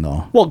alien,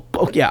 though. Well,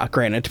 yeah,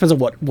 granted. It depends on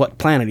what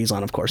planet he's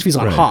on, of course. If he's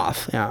on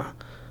Hoth, yeah.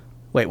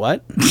 Wait,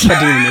 what? That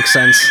didn't even make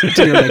sense. It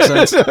didn't even make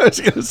sense. I was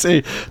going to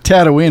say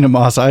Tatooine and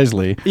Mos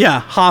Eisley.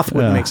 Yeah, Hoth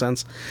wouldn't make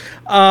sense.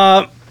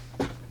 What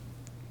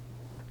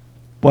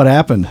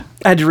happened?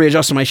 I had to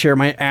readjust my chair.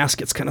 My ass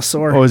gets kind of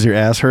sore. Oh, is your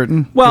ass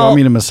hurting? Well, you want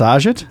me to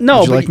massage it?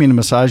 No. Would you like me to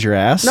massage your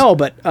ass? No,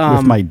 but...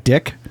 with my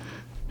dick?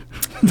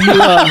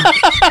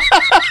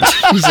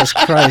 Jesus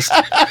Christ.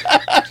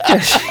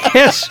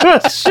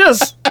 It's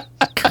just...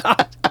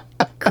 God,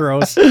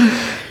 gross.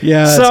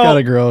 Yeah, it's kind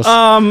of gross.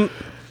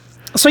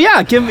 So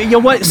yeah,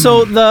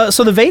 So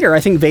the Vader, I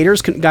think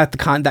Vader's got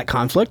that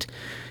conflict.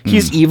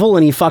 He's evil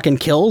and he fucking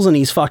kills and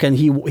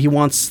he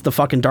wants the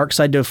fucking dark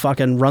side to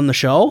fucking run the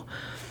show.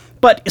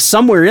 But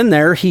somewhere in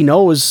there, he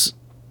knows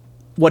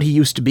what he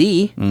used to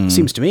be.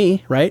 Seems to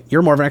me, right?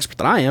 You're more of an expert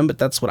than I am, but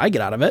that's what I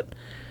get out of it.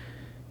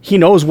 He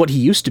knows what he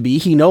used to be.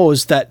 He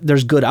knows that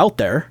there's good out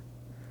there.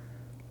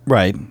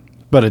 Right.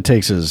 But it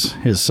takes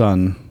his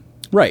son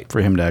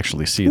for him to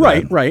actually see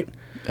that. Right.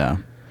 Yeah.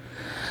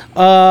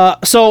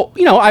 So,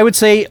 I would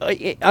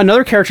say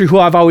another character who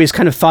I've always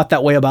kind of thought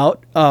that way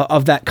about,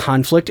 of that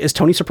conflict, is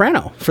Tony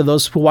Soprano, for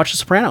those who watch The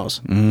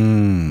Sopranos.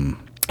 I'll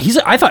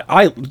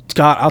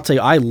tell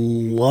you, I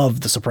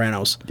love The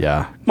Sopranos.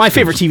 Yeah. My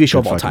favorite TV show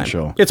of all fucking time.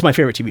 show. It's my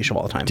favorite TV show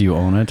of all time. Do you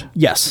own it?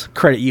 Yes.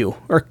 Credit you.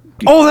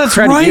 Oh, that's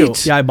credit right. You.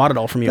 Yeah, I bought it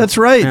all from you. That's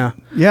right.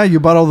 Yeah, you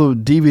bought all the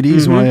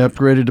DVDs when I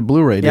upgraded to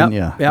Blu-ray, didn't you?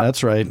 Yep.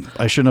 That's right.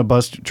 I shouldn't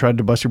have tried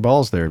to bust your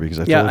balls there because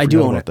I totally I do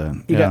forgot own about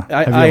it.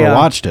 that. Have you ever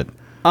watched it?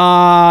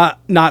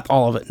 Not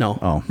all of it. No.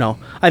 Oh. No.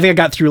 I think I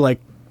got through like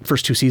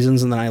first 2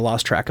 seasons and then I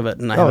lost track of it.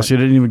 And so you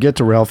didn't even get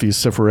to Ralphie's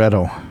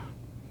Cifaretto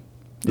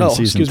in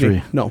season 3.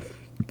 Me. No.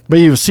 But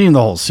you've seen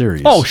the whole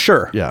series. Oh,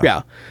 sure.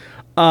 Yeah.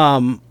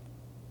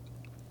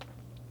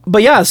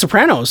 But yeah,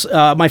 Sopranos,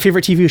 my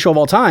favorite TV show of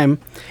all time.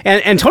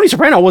 And Tony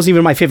Soprano wasn't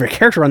even my favorite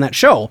character on that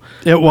show.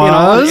 It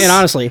was? And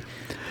honestly.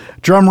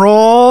 Drum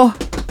roll.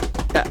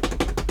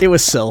 It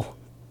was Syl.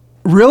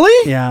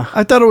 Really? Yeah.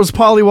 I thought it was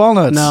Polly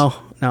Walnuts. No,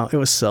 it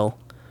was Syl.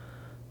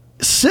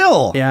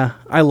 Syl? Yeah,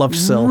 I loved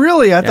Syl.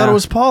 Really? I thought it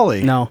was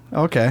Polly. No.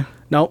 Okay.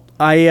 No,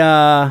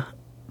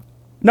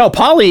 No,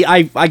 Polly,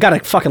 I got a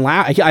fucking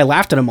laugh. I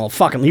laughed at him all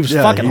fucking. He was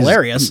fucking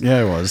hilarious.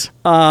 Yeah, he was.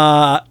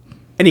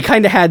 And he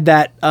kind of had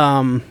that.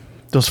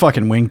 Those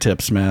fucking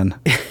wingtips, man.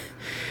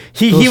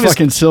 He was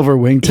fucking silver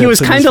wingtips. He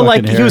was kind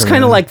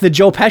of like the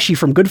Joe Pesci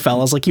from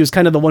Goodfellas. Like he was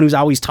kind of the one who's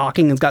always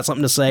talking and's got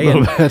something to say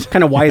and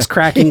kind of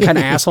wisecracking kind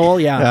of asshole.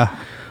 Yeah.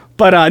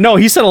 But no,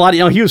 he said a lot.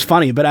 He was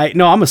funny. But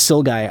I'm a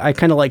Syl guy. I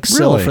kind of like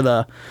Syl for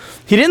the.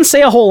 He didn't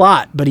say a whole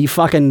lot, but he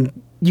fucking.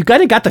 You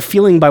kind of got the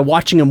feeling by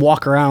watching him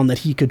walk around that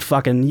he could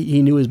fucking.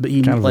 He knew his.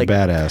 He kind of like a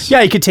badass.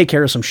 Yeah, he could take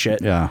care of some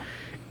shit. Yeah.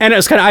 And it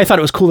was I thought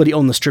it was cool that he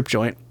owned the strip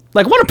joint.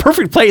 Like, what a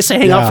perfect place to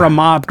hang out for a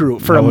mob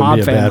group, for a mob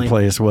be a family. Bad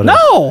place, would it?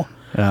 No.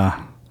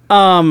 Yeah.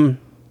 But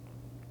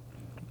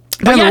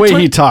the way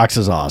he talks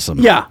is awesome.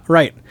 Yeah,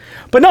 right.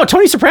 But no,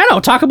 Tony Soprano,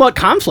 talk about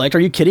conflict. Are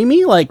you kidding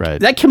me? Like,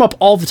 that came up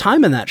all the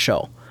time in that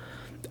show.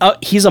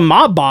 He's a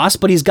mob boss,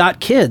 but he's got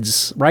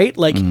kids, right?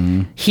 Like,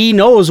 he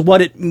knows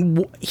what it...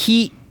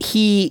 He...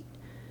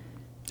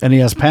 And he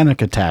has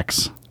panic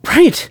attacks.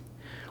 Right.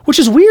 Which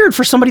is weird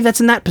for somebody that's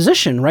in that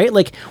position, right?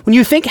 Like, when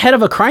you think head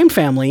of a crime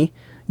family,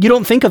 you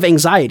don't think of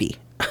anxiety.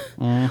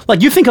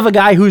 Like, you think of a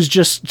guy who's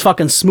just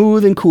fucking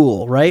smooth and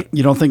cool, right?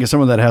 You don't think of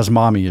someone that has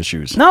mommy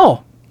issues.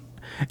 No.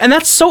 And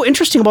that's so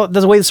interesting about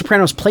the way The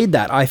Sopranos played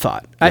that, I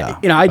thought. Yeah,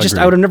 I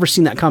would have never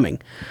seen that coming.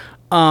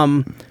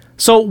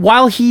 So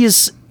while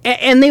he's...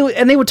 And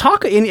they would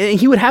talk, and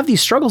he would have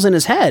these struggles in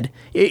his head.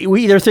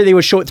 Either they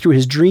would show it through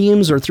his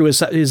dreams or through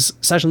his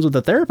sessions with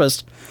the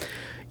therapist,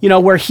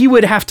 where he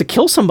would have to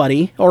kill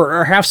somebody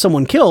or have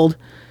someone killed,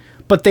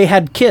 but they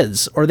had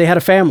kids or they had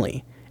a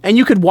family. And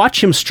you could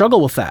watch him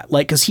struggle with that,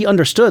 like, because he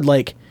understood,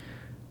 like,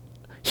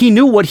 he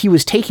knew what he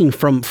was taking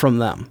from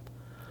them.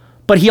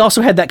 but he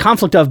also had that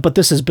conflict of, but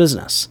this is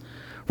business,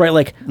 right?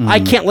 Like, I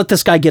can't let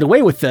this guy get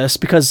away with this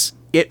because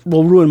it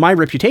will ruin my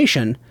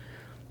reputation.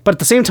 But at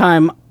the same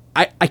time,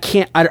 I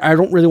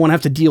don't really want to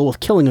have to deal with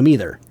killing him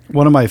either.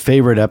 One of my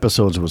favorite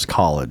episodes was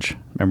College.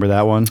 Remember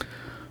that one?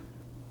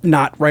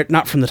 Not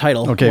from the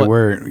title. Okay,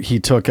 where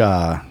he took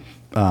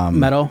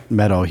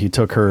Meadow. He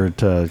took her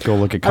to go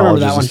look at I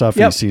remember colleges that one. and stuff.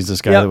 Yep. And he sees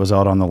this guy Yep. that was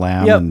out on the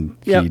lam, Yep. and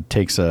Yep. he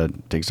takes a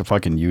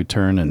fucking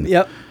U-turn and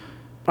Yep.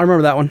 I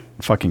remember that one.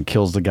 fucking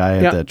kills the guy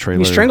at that trailer.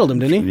 He strangled him,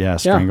 didn't he? Yeah,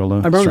 strangled him.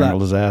 I remember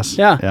strangled that. his ass.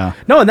 Yeah. Yeah.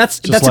 No, and that's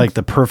Just that's like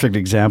the perfect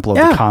example of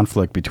Yeah. the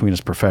conflict between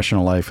his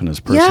professional life and his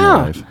personal Yeah.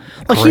 life.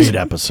 Like, he's-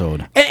 Great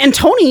episode. and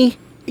Tony,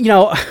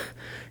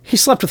 he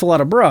slept with a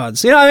lot of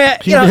broads. I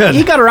mean, did.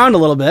 he got around a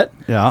little bit.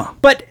 Yeah.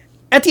 But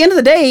at the end of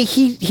the day,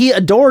 he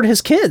adored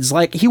his kids.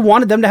 Like, he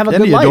wanted them to have a And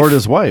good he life. adored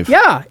his wife.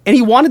 Yeah, and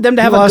he wanted them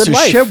to have He a lost good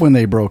his life. shit when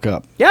they broke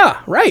up. Yeah,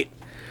 right.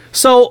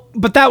 So,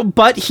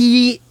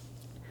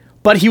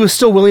 but he was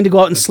still willing to go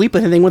out and sleep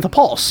with anything with a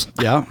pulse.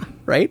 Yeah.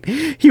 Right?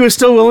 He was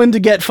still willing to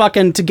get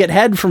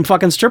head from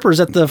fucking strippers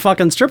at the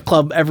fucking strip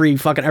club every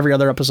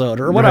other episode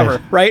or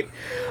whatever, right?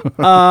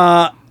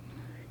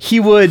 He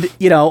would,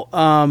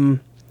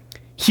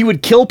 he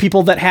would kill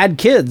people that had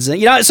kids.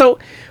 So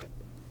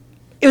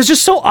it was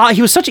just so odd.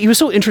 He was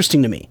so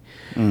interesting to me.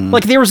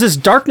 Like, there was this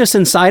darkness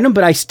inside him,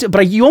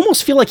 but you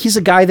almost feel like he's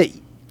a guy that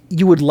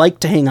you would like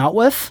to hang out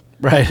with.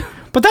 Right.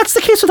 But that's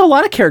the case with a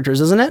lot of characters,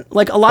 isn't it?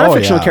 Like, a lot of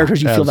fictional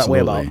characters you feel that way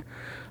about.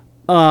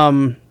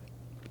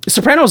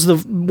 Sopranos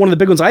is one of the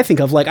big ones I think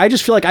of. Like, I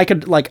just feel like I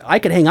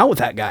could hang out with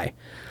that guy.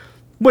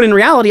 But in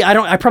reality,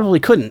 I probably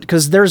couldn't,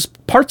 because there's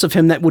parts of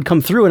him that would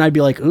come through and I'd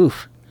be like,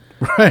 oof.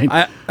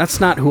 Right. That's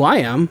not who I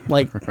am.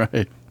 Like,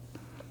 Right.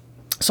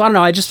 so I don't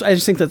know. I just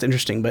think that's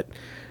interesting. But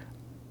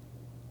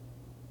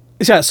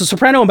yeah, so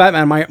Soprano and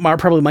Batman are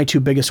probably my two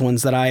biggest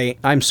ones that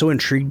I'm so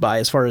intrigued by,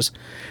 as far as,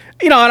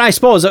 and I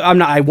suppose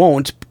I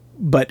won't,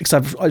 but because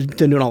I've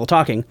been doing all the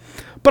talking.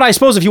 But I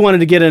suppose if you wanted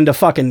to get into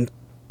fucking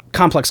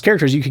complex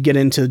characters, you could get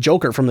into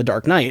Joker from The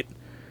Dark Knight.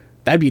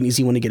 That'd be an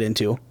easy one to get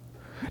into.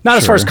 Not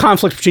as far as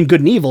conflict between good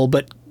and evil,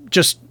 but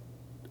just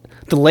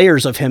the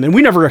layers of him. And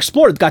we never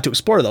got to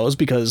explore those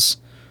because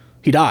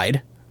he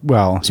died.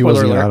 Well, he Spoiler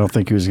wasn't. alert. I don't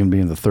think he was going to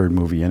be in the third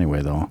movie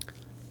anyway, though.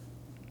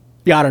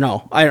 Yeah, I don't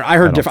know. I've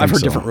heard think so.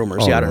 different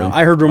rumors. Oh, Yeah, I don't know.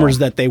 really? I heard rumors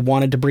that they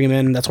wanted to bring him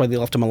in. That's why they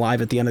left him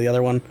alive at the end of the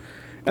other one.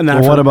 And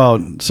then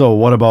Well,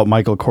 what about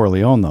Michael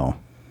Corleone, though?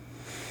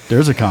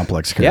 There's a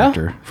complex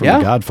character from The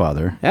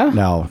Godfather. Yeah.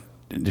 Now,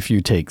 if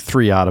you take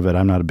 3 out of it,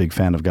 I'm not a big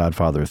fan of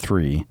Godfather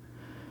 3.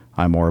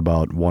 I'm more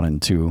about 1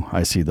 and 2.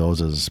 I see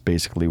those as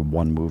basically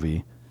one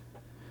movie.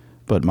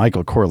 But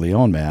Michael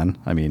Corleone, man,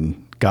 I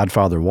mean,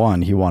 Godfather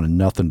 1, he wanted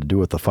nothing to do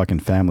with the fucking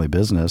family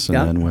business. And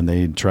then when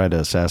they try to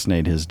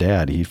assassinate his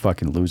dad, he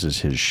fucking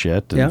loses his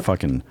shit and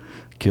fucking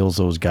kills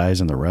those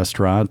guys in the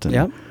restaurant.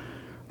 And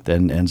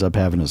then ends up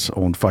having his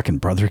own fucking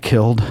brother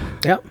killed.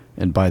 Yep.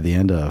 And by the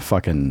end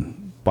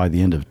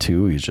of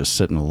 2, he's just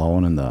sitting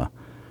alone in the,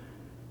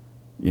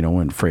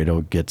 when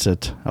Fredo gets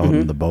it out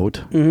in the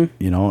boat, and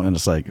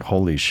it's like,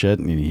 holy shit.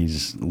 And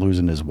he's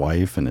losing his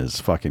wife and his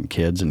fucking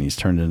kids, and he's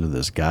turned into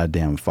this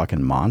goddamn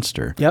fucking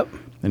monster. Yep.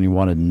 And he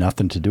wanted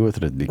nothing to do with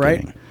it at the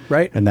beginning.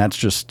 Right. And that's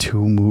just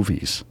 2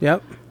 movies.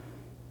 Yep.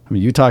 I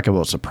mean, you talk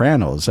about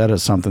Sopranos, that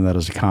is something that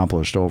is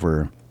accomplished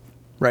over,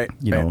 Right.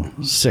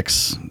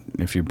 6,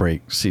 if you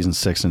break season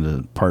 6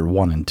 into part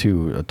 1 and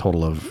 2, a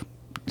total of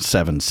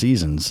 7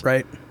 seasons.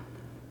 Right.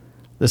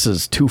 This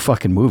is 2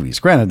 fucking movies.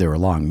 Granted, they were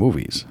long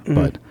movies,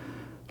 but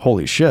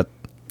holy shit,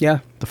 Yeah.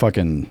 the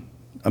fucking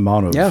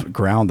amount of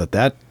ground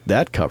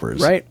that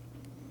covers. Right.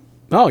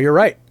 No, you're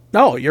right.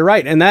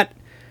 And that,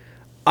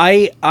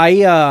 and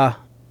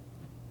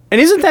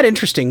isn't that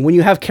interesting when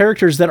you have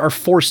characters that are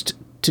forced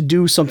to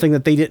do something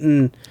that they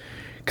didn't,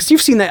 because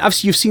you've seen that,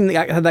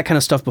 had that kind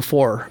of stuff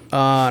before.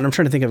 And I'm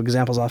trying to think of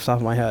examples off the top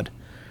of my head,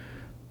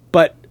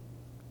 but,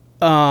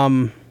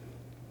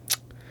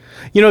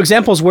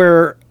 examples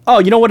where,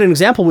 what an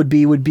example would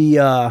be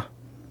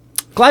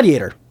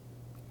Gladiator,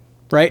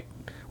 right?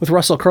 With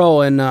Russell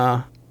Crowe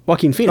and,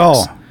 Joaquin Phoenix.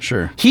 Oh,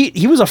 sure.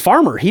 He was a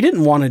farmer. He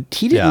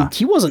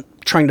wasn't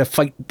trying to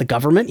fight the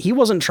government. He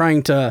wasn't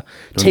trying to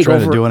take try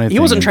to over. do anything He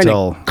wasn't trying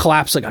until- to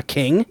collapse like a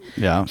king.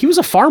 Yeah. He was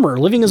a farmer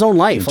living his own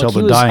life. Until like he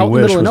the was out dying in the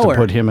wish middle of was to nowhere.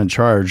 put him in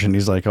charge, and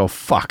he's like, oh,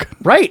 fuck.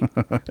 Right.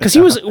 Because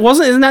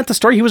isn't that the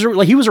story? He was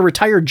a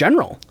retired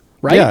general,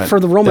 right? Yeah, For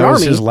the Roman that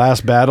was army. his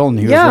last battle, and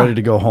he was ready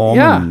to go home.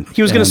 Yeah. And,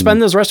 He was going to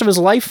spend the rest of his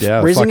life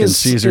raising fucking his...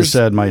 Caesar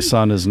said, my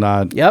son is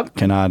not, Yep.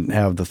 cannot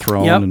have the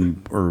throne,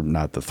 Yep. or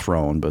not the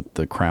throne, but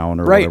the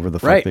crown, or Right, whatever the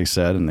fuck right, they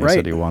said, and they right.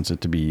 said he wants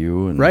it to be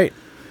you. And, Right.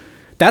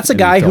 That's a and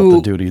guy he felt who...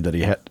 the duty that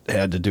he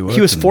had to do it.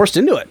 He was and- forced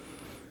into it.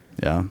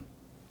 Yeah.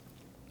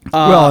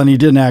 And he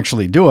didn't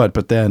actually do it,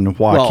 but then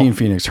Joaquin Well,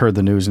 Phoenix heard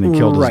the news and he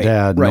killed right, his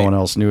dad. right. No one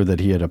else knew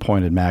that he had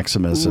appointed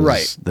Maximus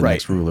as the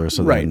next ruler.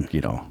 So then,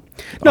 No,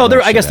 all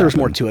that I guess shit there's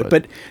more happened, to it,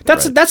 but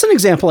that's an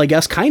example, I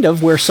guess, kind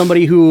of where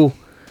somebody who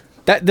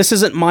this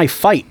isn't my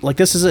fight, like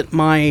this isn't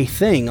my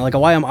thing, like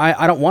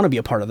I don't want to be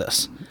a part of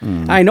this.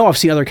 I know I've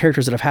seen other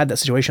characters that have had that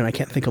situation. I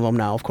can't think of them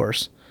now, of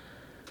course,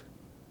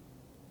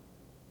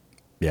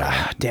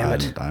 Yeah. Damn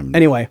it. I'm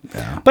Anyway,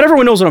 but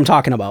everyone knows what I'm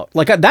talking about.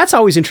 Like that's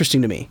always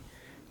interesting to me,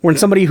 when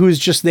somebody who's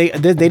just they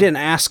didn't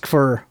ask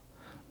for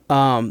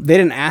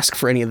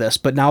any of this,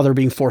 but now they're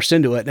being forced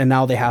into it, and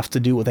now they have to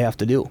do what they have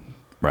to do.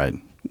 Right.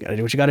 You gotta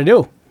do what you gotta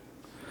do.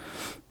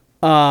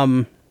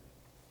 So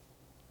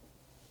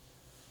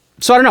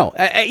I don't know,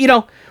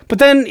 But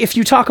then if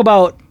you talk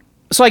about,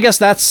 so I guess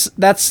that's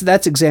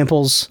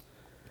examples,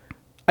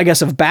 I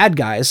guess, of bad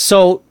guys.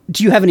 So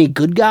do you have any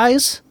good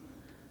guys?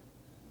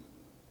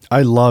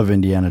 I love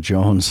Indiana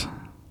Jones.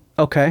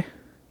 Okay.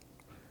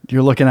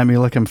 You're looking at me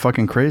like I'm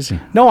fucking crazy.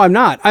 No, I'm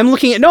not. I'm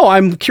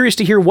curious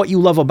to hear what you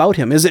love about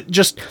him. Is it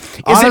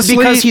Honestly,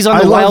 because he's on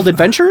the Wild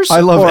Adventures? I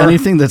love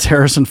anything that's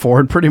Harrison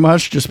Ford, pretty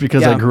much, just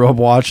because I grew up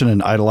watching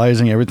and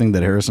idolizing everything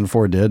that Harrison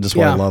Ford did. That's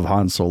why I love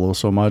Han Solo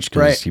so much,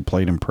 because he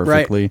played him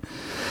perfectly.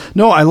 Right.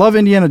 No, I love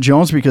Indiana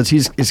Jones because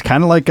he's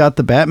kind of like got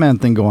the Batman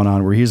thing going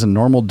on, where he's a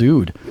normal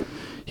dude.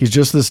 He's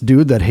just this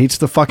dude that hates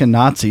the fucking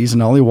Nazis,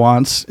 and all he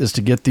wants is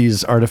to get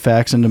these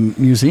artifacts into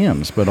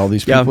museums. But all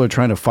these people are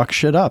trying to fuck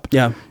shit up.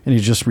 Yeah. And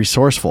he's just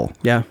resourceful.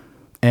 Yeah.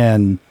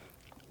 And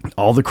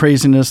all the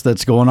craziness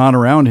that's going on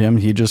around him,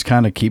 he just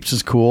kind of keeps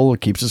his cool,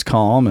 keeps his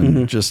calm,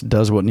 and just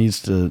does what needs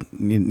to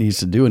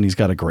do. And he's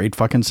got a great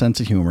fucking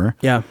sense of humor.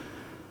 Yeah.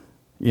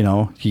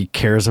 He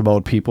cares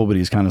about people, but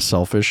he's kind of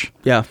selfish.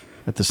 Yeah.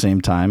 At the same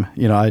time,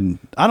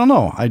 I don't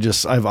know.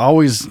 I've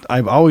always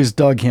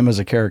dug him as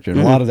a character, and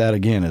a lot of that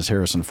again is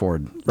Harrison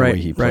Ford, the way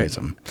he plays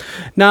him.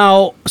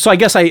 Now, so I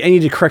guess I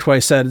need to correct what I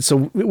said.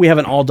 So we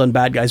haven't all done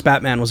bad guys.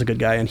 Batman was a good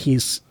guy, and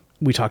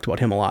we talked about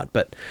him a lot.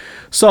 But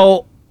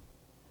so,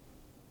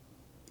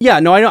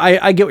 yeah, no,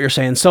 I get what you're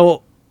saying.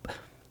 So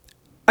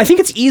I think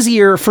it's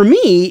easier for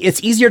me.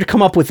 It's easier to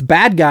come up with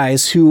bad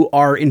guys who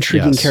are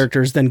intriguing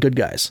characters than good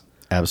guys.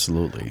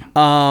 Absolutely.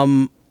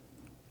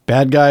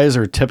 Bad guys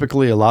are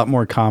typically a lot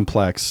more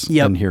complex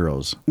than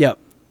heroes. Yep.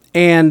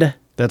 And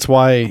that's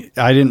why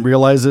I didn't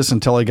realize this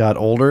until I got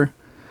older.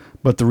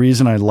 But the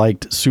reason I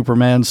liked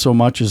Superman so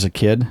much as a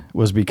kid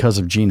was because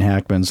of Gene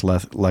Hackman's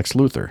Lex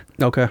Luthor.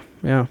 Okay.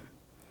 Yeah.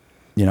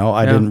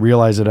 I didn't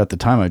realize it at the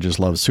time. I just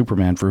loved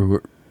Superman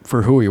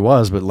for who he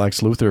was. But Lex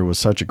Luthor was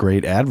such a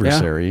great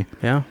adversary.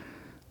 Yeah.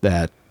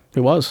 That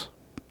he was.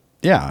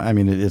 Yeah. I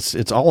mean,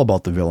 it's all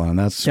about the villain. And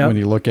that's when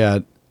you look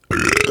at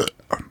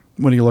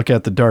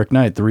The Dark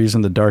Knight, the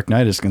reason The Dark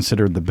Knight is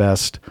considered the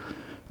best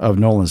of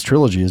Nolan's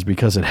trilogy is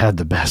because it had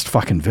the best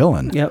fucking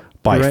villain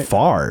by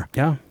far.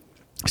 Yeah.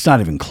 It's not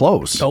even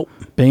close. Nope.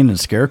 Bane and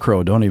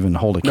Scarecrow don't even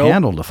hold a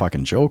candle to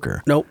fucking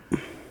Joker. Nope.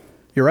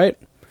 You're right.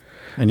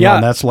 And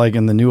and that's like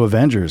in the new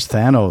Avengers,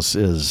 Thanos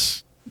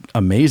is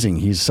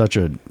amazing.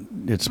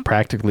 It's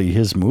practically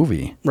his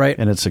movie. Right.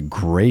 And it's a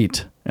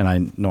great, and I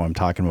know I'm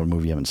talking about a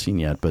movie you haven't seen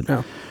yet, but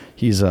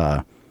he's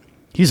a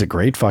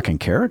great fucking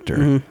character.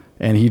 Mm-hmm.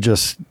 And he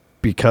just,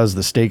 because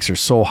the stakes are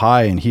so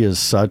high and he is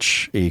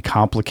such a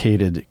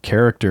complicated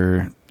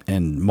character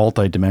and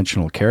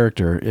multi-dimensional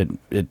character,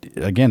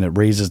 it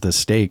raises the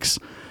stakes,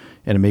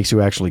 and it makes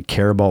you actually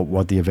care about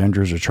what the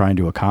Avengers are trying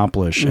to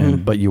accomplish,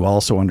 but you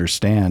also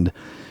understand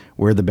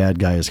where the bad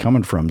guy is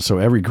coming from. So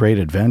every great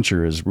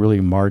adventure is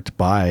really marked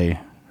by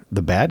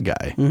the bad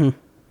guy.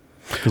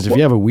 Because if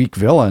you have a weak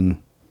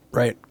villain,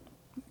 right,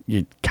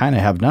 you kind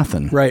of have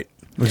nothing. Right.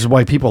 Which is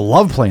why people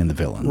love playing the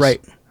villains.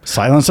 Right.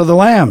 Silence of the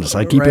Lambs.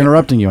 I keep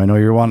interrupting you. I know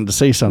you're wanting to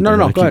say something.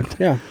 No, go ahead.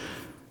 Yeah.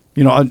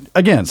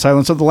 Again,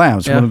 Silence of the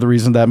Lambs. One of the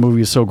reasons that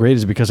movie is so great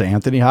is because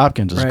Anthony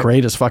Hopkins is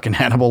great as fucking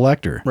Hannibal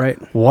Lecter. Right.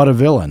 What a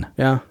villain.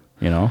 Yeah.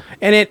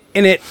 And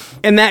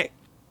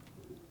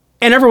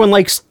everyone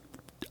likes,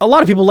 a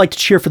lot of people like to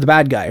cheer for the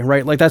bad guy,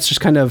 right? Like that's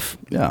just kind of,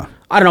 I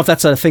don't know if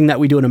that's a thing that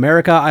we do in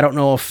America. I don't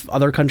know if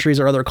other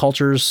countries or other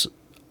cultures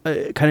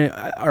kind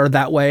of are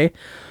that way.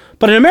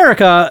 But in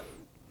America,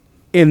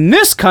 in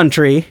this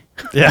country,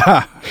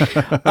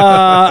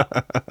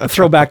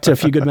 throwback to A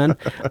Few Good Men.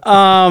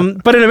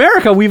 But in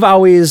America, we've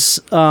always,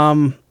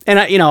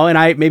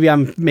 maybe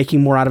I'm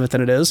making more out of it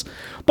than it is,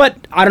 but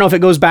I don't know if it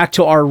goes back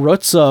to our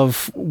roots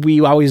of,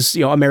 we always,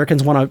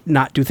 Americans want to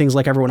not do things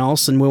like everyone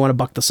else, and we want to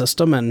buck the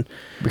system, and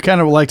we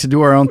kind of like to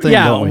do our own thing.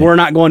 Yeah, don't we? We're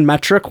not going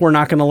metric. We're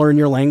not going to learn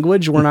your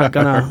language. We're not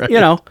going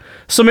to,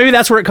 so maybe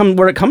that's where it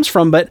comes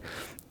from. But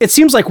it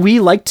seems like we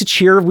like to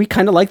cheer. We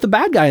kind of like the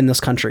bad guy in this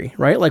country,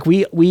 right? Like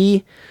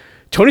we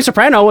Tony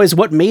Soprano is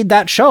what made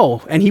that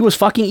show, and he was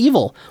fucking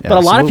evil. Yeah, but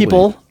a lot of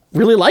people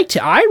really liked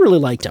him. I really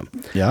liked him.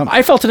 Yeah,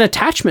 I felt an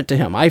attachment to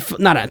him. I'm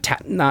not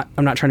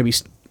trying to be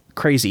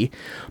crazy,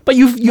 but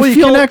you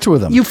feel, connect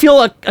with him. You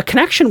feel a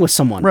connection with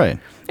someone, right?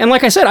 And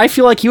like I said, I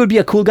feel like he would be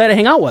a cool guy to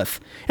hang out with.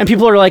 And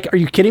people are like, "Are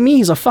you kidding me?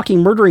 He's a fucking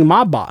murdering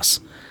mob boss."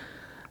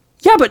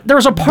 Yeah, but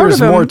there's a part of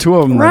him. There's more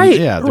to him. Right.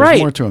 There's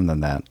more to him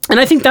than that.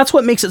 And I think that's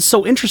what makes it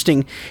so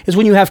interesting is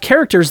when you have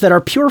characters that are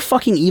pure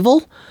fucking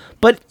evil,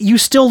 but you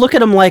still look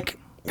at him like,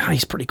 oh,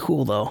 he's pretty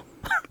cool though.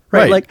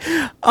 Right? Like,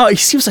 oh, he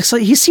seems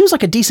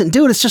like a decent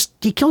dude. It's just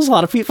he kills a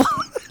lot of people.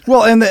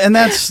 Well, and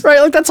that's right.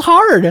 Like that's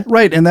hard.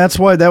 Right, and that's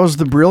why that was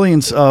the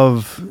brilliance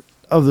of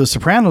The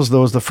Sopranos.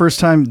 Though, is the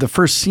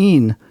first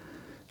scene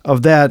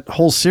of that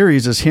whole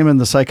series is him in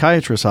the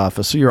psychiatrist's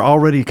office. So you're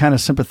already kind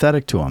of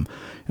sympathetic to him.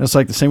 And it's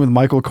like the same with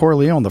Michael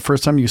Corleone. The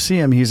first time you see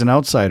him, he's an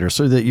outsider,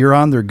 so that you're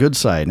on their good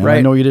side. And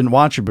I know you didn't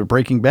watch it, but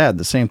Breaking Bad,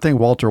 the same thing.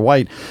 Walter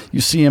White,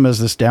 you see him as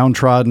this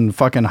downtrodden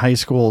fucking high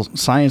school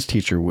science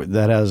teacher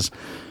that has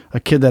a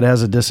kid that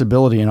has a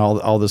disability and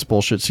all this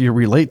bullshit. So you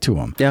relate to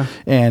him. Yeah.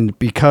 And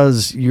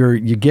because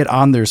you get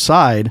on their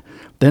side,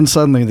 then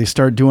suddenly they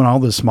start doing all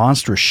this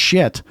monstrous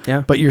shit.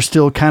 Yeah. But you're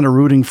still kind of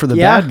rooting for the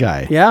bad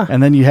guy. Yeah.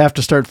 And then you have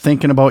to start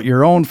thinking about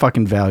your own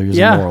fucking values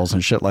and morals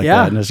and shit like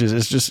that. And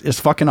it's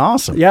fucking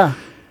awesome. Yeah.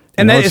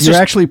 And then you're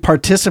actually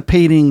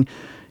participating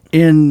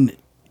in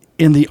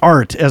the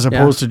art as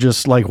opposed to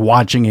just like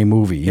watching a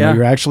movie. You know,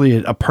 you're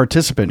actually a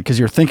participant because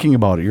you're thinking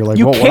about it. You're like,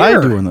 what would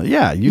I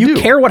do? You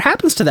care what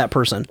happens to that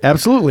person.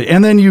 Absolutely.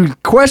 And then you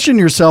question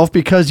yourself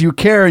because you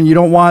care and you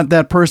don't want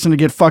that person to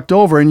get fucked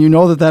over, and you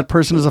know that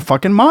person is a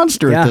fucking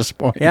monster at this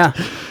point. Yeah.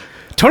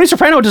 Tony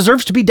Soprano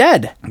deserves to be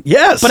dead.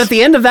 Yes. But at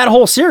the end of that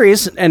whole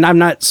series, and I'm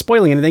not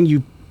spoiling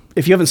anything,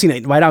 if you haven't seen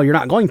it right now, you're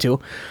not going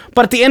to.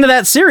 But at the end of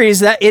that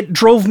series, that it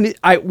drove me.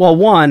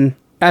 One,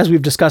 as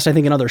we've discussed, I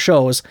think in other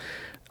shows,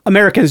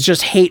 Americans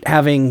just hate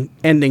having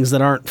endings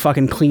that aren't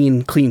fucking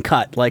clean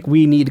cut. Like,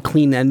 we need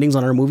clean endings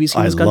on our movies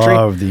in this country. I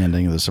love the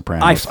ending of The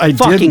Sopranos. I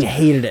fucking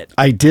hated it.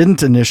 I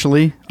didn't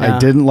initially. I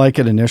didn't like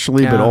it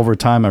initially, but over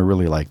time I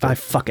really liked it. I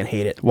fucking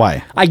hate it.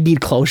 Why? I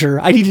need closure.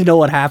 I need to know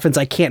what happens.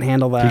 I can't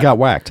handle that. He got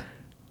whacked.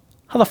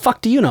 How the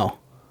fuck do you know?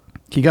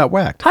 He got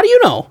whacked. How do you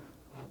know?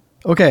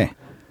 Okay.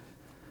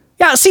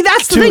 Yeah, see,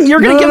 that's the thing. You're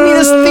going to give me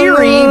this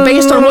theory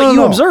based on what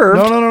you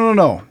observed.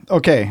 No.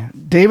 Okay.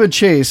 David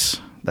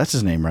Chase, that's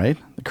his name, right?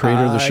 The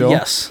creator of the show?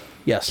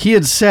 Yes. He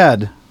had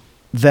said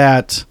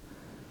that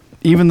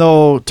even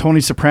though Tony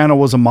Soprano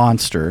was a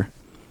monster,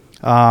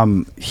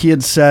 he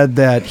had said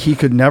that he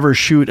could never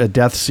shoot a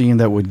death scene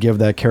that would give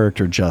that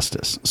character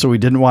justice. So he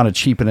didn't want to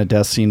cheapen a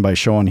death scene by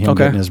showing him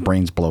getting his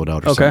brains blowed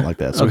out or something like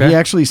that. So he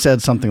actually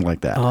said something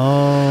like that.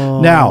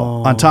 Oh. Now,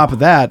 on top of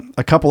that,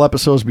 a couple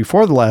episodes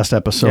before the last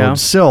episode,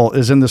 Syl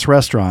is in this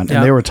restaurant,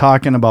 and they were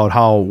talking about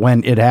how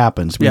when it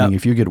happens, meaning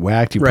if you get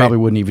whacked, you probably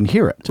wouldn't even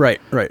hear it. Right.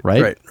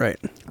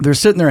 They're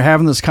sitting there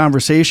having this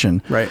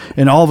conversation,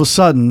 and all of a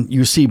sudden,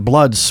 you see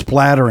blood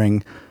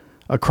splattering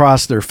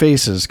across their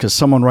faces because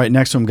someone right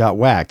next to them got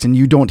whacked, and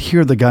you don't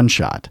hear the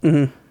gunshot,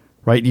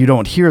 right? You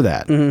don't hear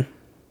that.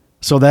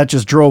 So that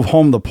just drove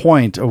home the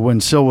point of when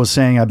Syl was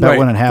saying, I bet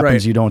when it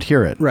happens, you don't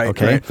hear it. Right.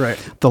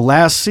 The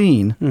last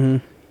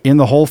scene in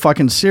the whole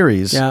fucking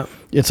series,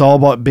 it's all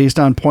about based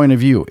on point of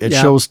view. It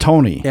shows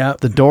Tony.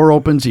 The door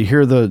opens, you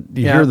hear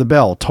the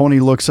bell. Tony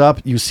looks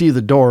up, you see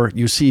the door,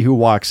 you see who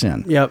walks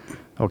in.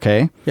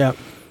 Okay?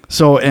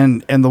 So,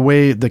 and the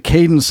way the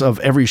cadence of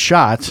every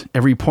shot,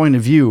 every point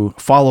of view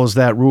follows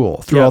that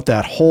rule throughout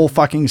that whole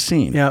fucking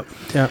scene.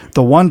 The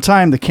one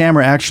time the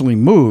camera actually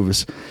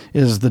moves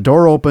is the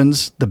door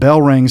opens, the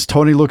bell rings,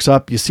 Tony looks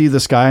up, you see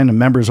this guy in a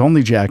members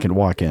only jacket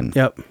walk in.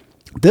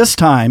 This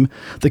time,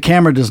 the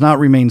camera does not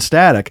remain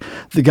static.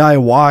 The guy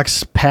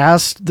walks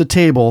past the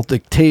table,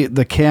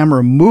 the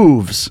camera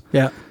moves.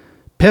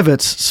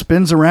 Pivots,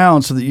 spins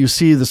around so that you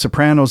see the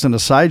Sopranos in a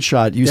side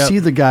shot. You see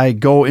the guy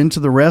go into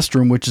the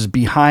restroom, which is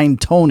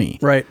behind Tony.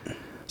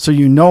 So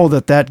you know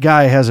that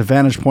guy has a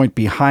vantage point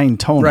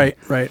behind Tony.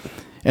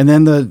 And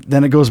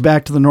then it goes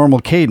back to the normal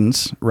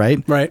cadence,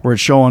 right? Where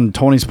it's showing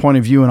Tony's point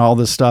of view and all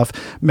this stuff.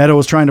 Meadow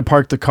is trying to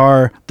park the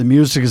car. The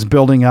music is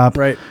building up.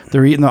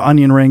 They're eating the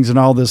onion rings and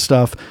all this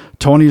stuff.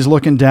 Tony's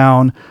looking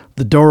down.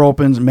 The door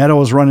opens. Meadow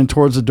is running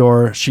towards the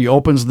door. She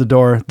opens the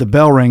door. The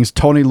bell rings.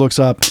 Tony looks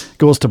up,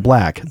 goes to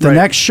black. The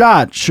next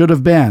shot should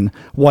have been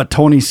what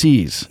Tony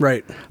sees.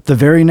 The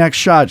very next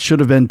shot should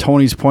have been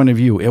Tony's point of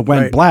view. It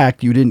went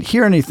black. You didn't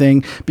hear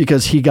anything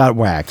because he got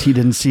whacked. He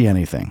didn't see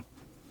anything.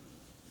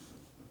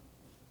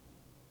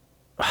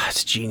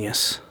 It's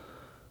genius.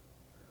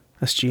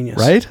 That's genius.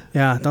 Right?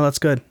 Yeah. No, that's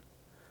good.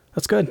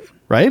 That's good.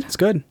 Right? It's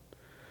good.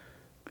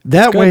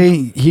 That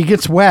way he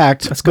gets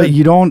whacked, but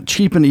you don't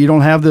cheapen it. You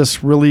don't have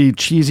this really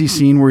cheesy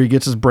scene where he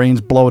gets his brains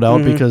blown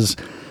out because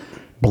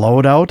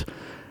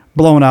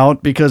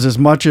as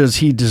much as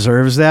he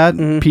deserves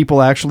that,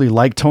 people actually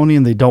like Tony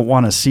and they don't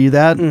want to see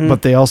that,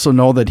 but they also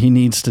know that he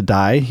needs to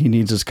die. He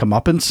needs his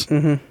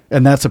comeuppance.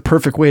 And that's a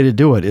perfect way to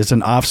do it. It's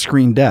an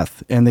off-screen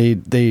death. And they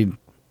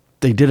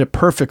did it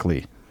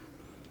perfectly.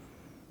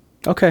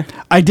 Okay.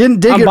 I didn't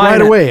dig it right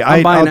away.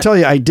 I'll tell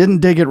you, I didn't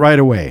dig it right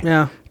away.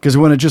 Yeah. Because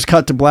when it just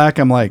cut to black,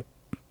 I'm like,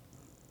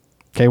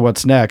 okay,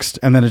 what's next?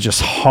 And then it just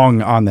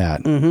hung on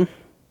that. And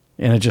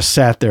it just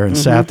sat there and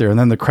sat there. And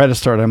then the credits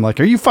started. I'm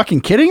like, are you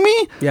fucking kidding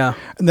me? Yeah.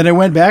 And then I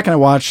went back and I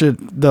watched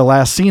the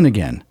last scene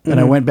again. And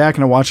I went back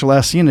and I watched the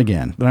last scene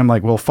again. Then I'm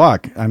like, well,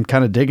 fuck. I'm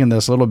kind of digging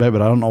this a little bit,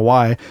 but I don't know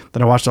why.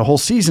 Then I watched the whole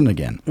season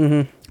again.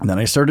 And then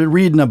I started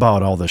reading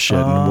about all this shit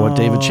and what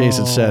David Chase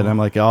had said. And I'm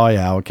like, oh,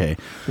 yeah, okay.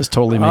 This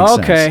totally makes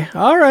sense. Okay.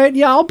 All right.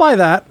 Yeah, I'll buy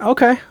that.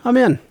 Okay. I'm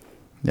in.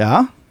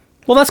 Yeah?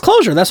 Well, that's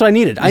closure. That's what I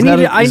needed. Isn't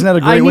that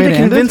a great way to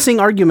end it? convincing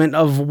argument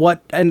of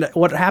what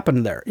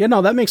happened there. Yeah,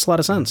 no, that makes a lot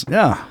of sense.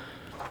 Yeah.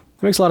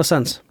 It makes a lot of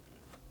sense.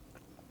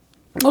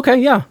 Okay,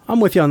 yeah, I'm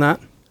with you on that.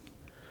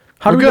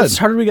 How We're did good.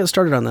 how did we get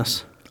started on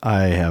this?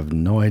 I have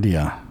no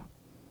idea.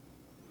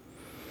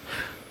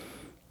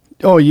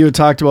 Oh, you had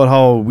talked about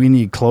how we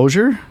need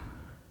closure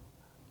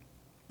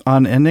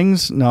on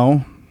endings?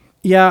 No.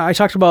 Yeah, I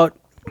talked about.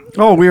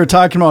 Oh, we were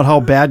talking about how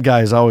bad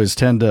guys always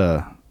tend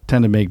to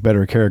make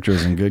better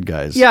characters than good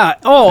guys. Yeah.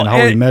 Oh, and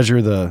how we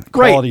measure the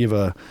quality of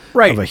a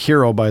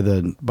hero by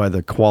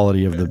the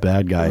quality of the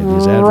bad guy,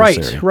 his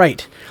adversary.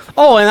 Right.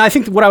 Oh, and I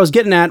think what I was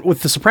getting at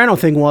with the Soprano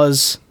thing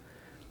was,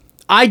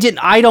 I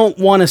don't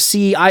want to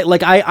see.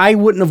 I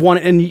wouldn't have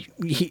wanted, and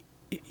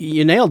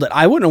you nailed it.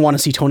 I wouldn't have wanted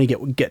to see Tony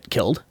get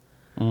killed.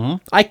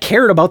 Mm-hmm. I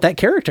cared about that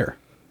character.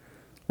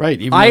 Right.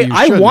 Even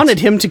I wanted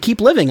him to keep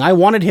living. I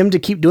wanted him to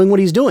keep doing what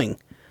he's doing.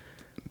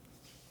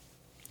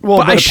 Well,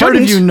 but a part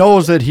of you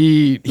knows that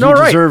he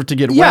deserved to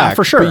get whacked,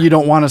 for sure. But you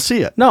don't want to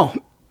see it. No,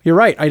 you're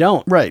right. I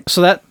don't. Right.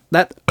 So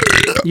that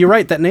you're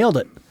right. That nailed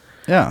it.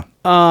 Yeah.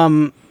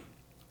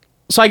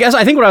 So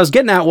I think what I was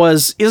getting at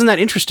was, isn't that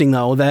interesting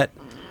though, that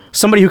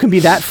somebody who can be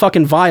that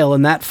fucking vile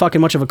and that fucking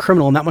much of a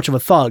criminal and that much of a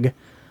thug,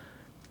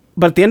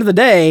 but at the end of the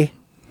day,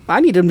 I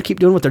need them to keep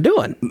doing what they're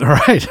doing.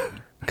 Right.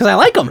 Because I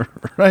like them.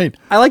 Right.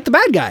 I like the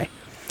bad guy.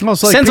 Well,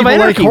 it's like Sense of people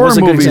like Anarchy horror was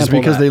a good movies example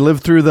of because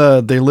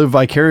that. they live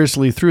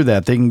vicariously through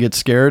that. They can get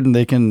scared and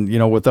they can,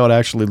 without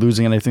actually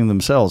losing anything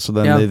themselves. So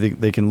then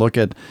they can look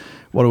at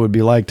what it would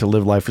be like to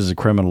live life as a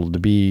criminal, to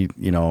be,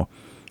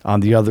 on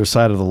the other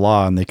side of the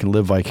law, and they can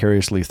live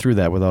vicariously through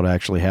that without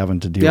actually having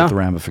to deal with the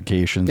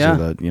ramifications or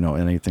the,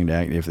 anything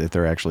if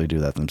they're actually do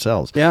that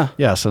themselves. Yeah.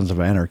 Yeah. Sons of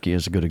Anarchy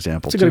is a good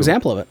example. It's a good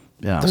example of it.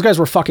 Yeah. Those guys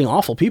were fucking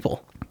awful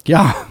people.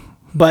 Yeah.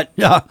 But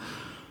yeah,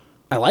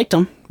 I liked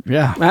them.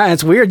 Yeah.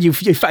 It's weird.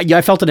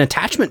 I felt an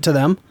attachment to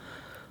them.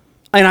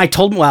 And I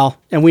told them,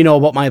 and we know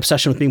about my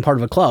obsession with being part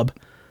of a club.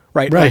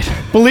 Right. Right.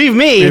 Believe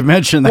me, We've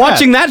mentioned that.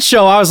 Watching that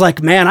show, I was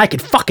like, man, I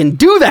could fucking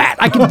do that.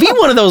 I could be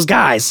one of those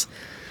guys.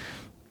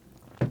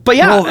 But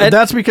yeah.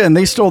 That's because, and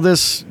they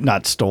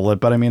not stole it,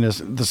 but I mean, it's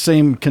the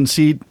same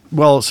conceit.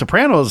 Well,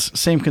 Sopranos,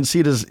 same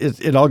conceit as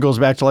it all goes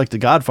back to like The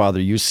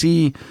Godfather. You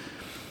see,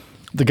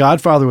 The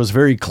Godfather was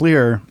very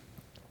clear.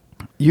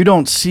 You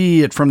don't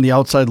see it from the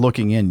outside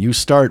looking in. You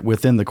start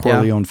within the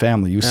Corleone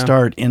family. You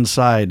start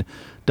inside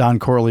Don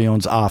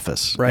Corleone's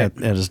office at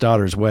his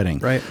daughter's wedding.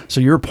 Right.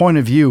 So your point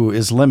of view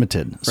is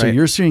limited. So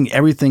you're seeing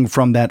everything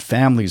from that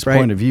family's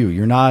point of view.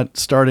 You're not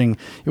starting.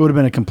 It would have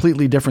been a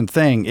completely different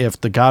thing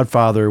if The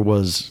Godfather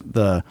was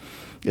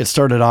it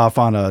started off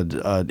on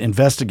a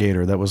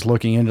investigator that was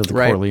looking into the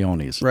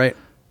Corleones. Right.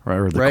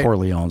 Or the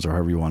Corleones, or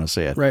however you want to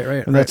say it.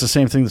 Right. And that's the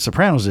same thing The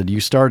Sopranos did. You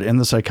start in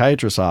the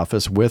psychiatrist's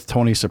office with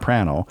Tony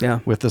Soprano,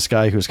 with this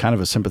guy who's kind of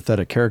a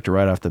sympathetic character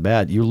right off the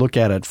bat. You look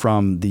at it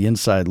from the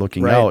inside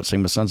looking out,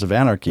 same with Sons of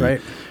Anarchy.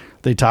 Right.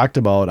 They talked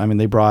about,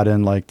 they brought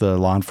in like the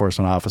law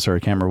enforcement officer, I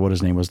can't remember what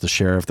his name was, the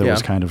sheriff that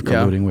was kind of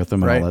colluding with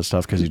them and all that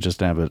stuff because he just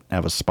didn't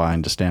have a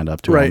spine to stand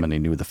up to him and he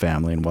knew the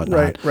family and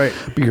whatnot. Right.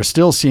 But you're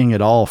still seeing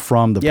it all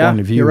from the point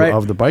of view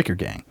of the biker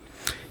gang.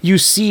 You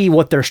see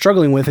what they're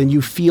struggling with and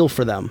you feel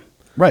for them.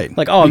 Right.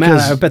 Like, oh man,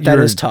 I bet that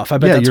is tough. I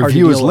bet that's your hard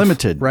view to deal is with.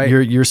 limited. Right.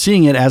 You're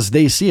seeing it as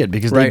they see it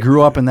because they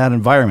grew up in that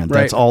environment.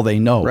 That's all they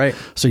know. Right.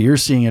 So you're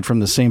seeing it from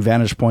the same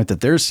vantage point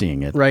that they're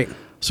seeing it. Right.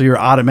 So you're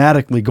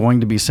automatically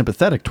going to be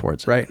sympathetic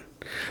towards it. Right.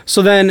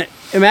 So then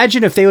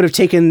imagine if they would have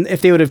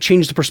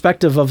changed the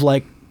perspective of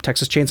like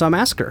Texas Chainsaw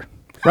Massacre.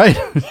 Right.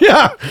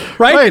 Yeah.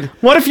 Right.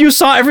 What if you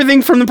saw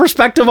everything from the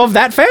perspective of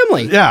that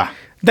family? Yeah.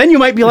 Then you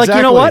might be like,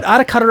 you know what? I'd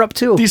have cut her up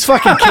too. These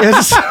fucking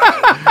kids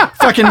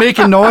fucking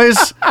making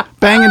noise,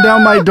 banging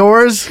down my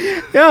doors.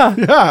 Yeah.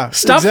 Yeah.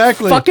 Stop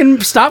fucking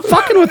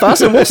with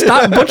us and we'll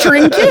stop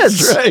butchering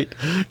kids. That's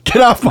right.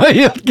 Get off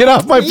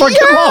my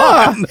fucking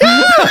lawn.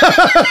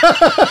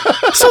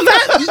 So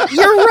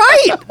you're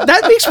right.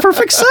 That makes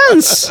perfect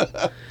sense.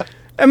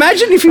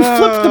 Imagine if you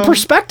flipped the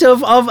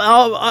perspective of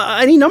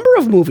any number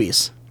of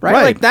movies.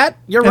 Right? Like that,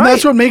 you're right. And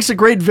that's what makes a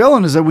great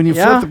villain is that when you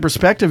flip the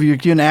perspective, you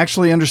can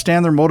actually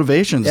understand their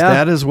motivations. Yeah.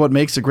 That is what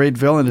makes a great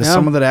villain is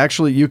someone that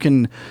actually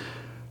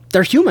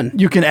they're human.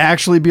 You can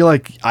actually be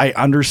like, I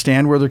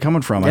understand where they're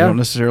coming from. Yeah. I don't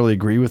necessarily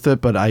agree with it,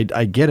 but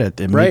I get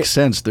it. It makes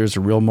sense. There's a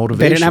real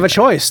motivation. They didn't have a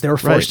choice. They were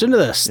forced into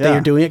this. Yeah.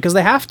 They're doing it because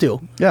they have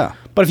to. Yeah.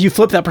 But if you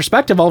flip that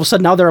perspective, all of a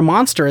sudden now they're a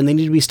monster and they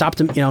need to be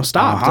stopped. And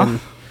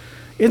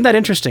isn't that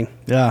interesting?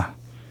 Yeah.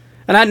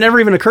 And that never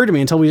even occurred to me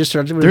until we just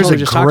talked about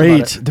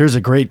it. There's a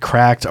great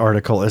Cracked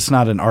article. It's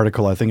not an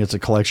article. I think it's a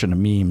collection of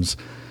memes.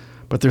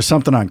 But there's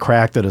something on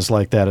Cracked that is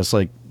like that. It's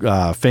like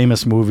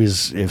famous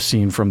movies if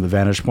seen from the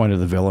vantage point of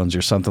the villains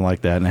or something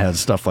like that, and it has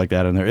stuff like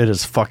that in there. It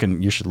is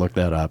fucking. You should look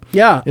that up.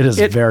 Yeah, it is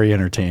very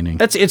entertaining.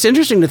 It's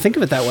interesting to think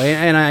of it that way,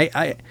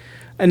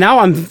 and now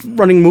I'm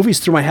running movies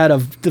through my head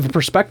of the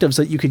perspectives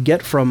that you could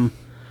get from.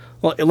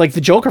 Well, like the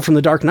Joker from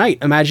The Dark Knight.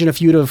 Imagine if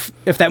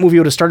that movie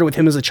would have started with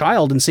him as a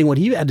child and seeing what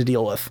he had to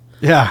deal with.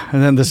 Yeah,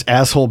 and then this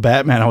asshole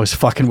Batman always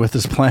fucking with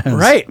his plans.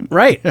 Right.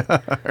 Right.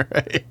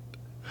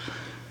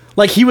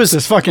 Like he was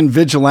this fucking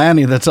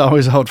vigilante that's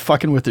always out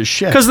fucking with his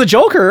shit. Because the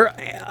Joker,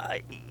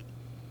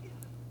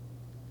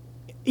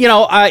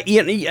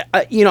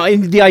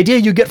 and the idea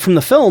you get from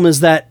the film is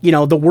that,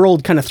 the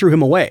world kind of threw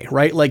him away,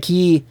 right? Like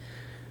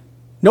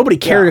nobody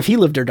cared if he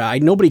lived or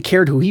died. Nobody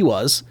cared who he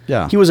was.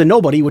 Yeah. He was a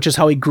nobody, which is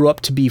how he grew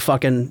up to be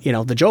fucking,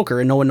 the Joker,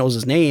 and no one knows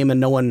his name, and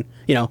no one,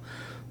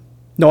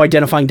 no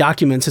identifying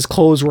documents. His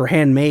clothes were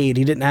handmade.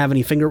 He didn't have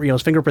any his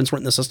fingerprints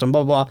weren't in the system,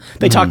 blah, blah, blah.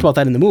 They talked about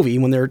that in the movie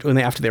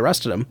after they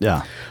arrested him.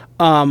 Yeah.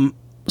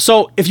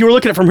 So if you were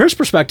looking at it from his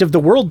perspective, the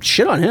world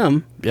shit on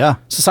him. Yeah.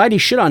 Society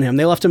shit on him.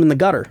 They left him in the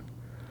gutter.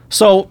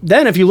 So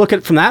then if you look at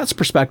it from that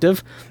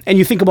perspective and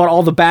you think about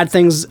all the bad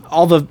things,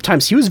 all the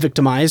times he was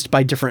victimized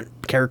by different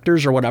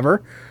characters or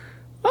whatever,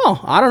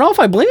 I don't know if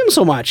I blame him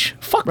so much.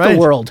 Fuck the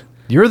world.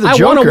 You're the I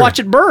Joker. want to watch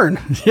it burn.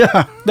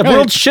 Yeah. The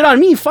world shit on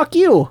me. Fuck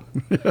you.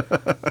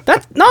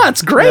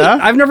 It's great.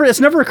 Yeah.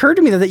 It's never occurred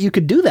to me that you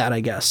could do that,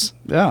 I guess.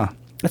 Yeah.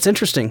 That's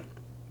interesting.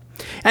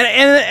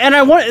 And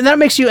I want, and that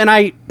makes you, and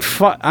I'm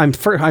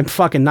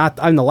fucking not,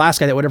 I'm the last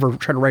guy that would ever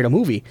try to write a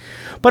movie,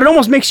 but it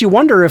almost makes you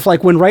wonder if,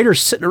 like, when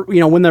writers sit,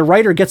 when the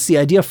writer gets the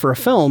idea for a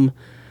film,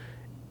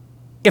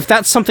 if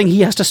that's something he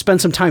has to spend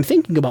some time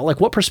thinking about, like,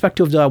 what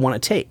perspective do I want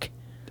to take?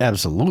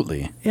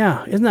 Absolutely.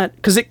 Yeah. Isn't that,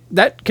 because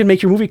that can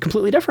make your movie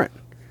completely different.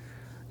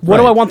 What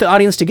do I want the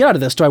audience to get out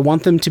of this? Do I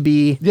want them to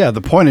be... Yeah,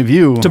 the point of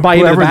view. To buy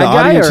into the whoever bad the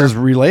guy, audience or- is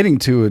relating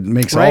to, it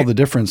makes all the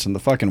difference in the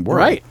fucking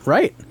world.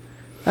 Right.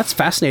 That's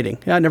fascinating.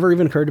 Yeah, it never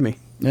even occurred to me.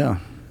 Yeah.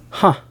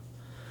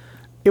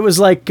 It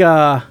was like,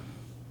 damn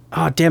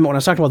it, when I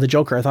was talking about the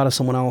Joker, I thought of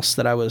someone else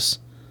that I was...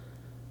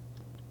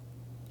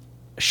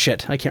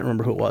 Shit, I can't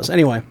remember who it was.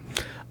 Anyway.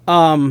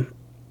 All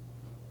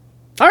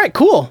right,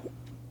 cool.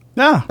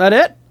 Yeah. That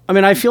it? I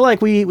mean, I feel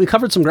like we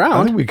covered some I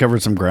ground. think we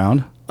covered some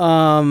ground.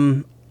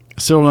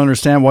 Still don't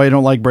understand why you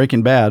don't like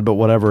Breaking Bad, but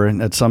whatever.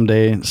 And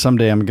someday I'm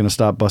going to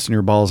stop busting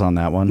your balls on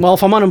that one. Well,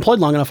 if I'm unemployed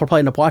long enough, I'll probably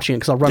end up watching it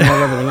because I'll run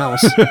out of everything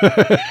else.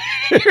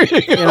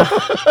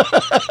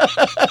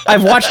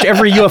 I've watched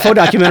every UFO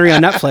documentary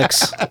on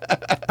Netflix.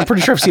 I'm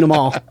pretty sure I've seen them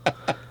all.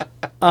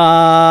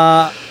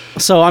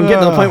 So I'm getting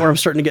to the point where I'm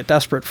starting to get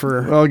desperate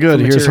for. Well, good.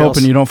 for Here's materials.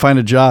 hoping you don't find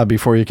a job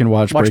before you can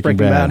watch Breaking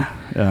Bad.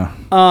 Yeah.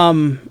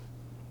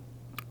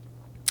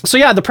 So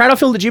yeah,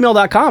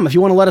 theprattlefield@gmail.com if you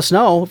want to let us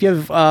know if you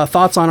have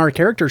thoughts on our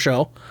character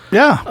show.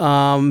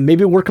 Yeah.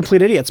 Maybe we're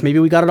complete idiots. Maybe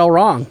we got it all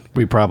wrong.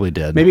 We probably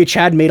did. Maybe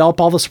Chad made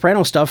up all the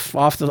Soprano stuff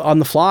on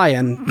the fly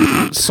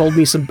and sold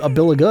me a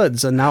bill of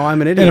goods, and now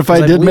I'm an idiot. And if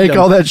I did make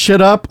all that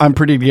shit up, I'm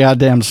pretty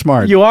goddamn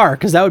smart. You are,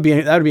 because that would be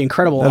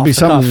incredible. That'd be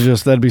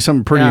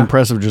something pretty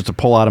impressive just to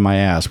pull out of my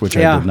ass, which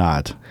I did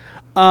not.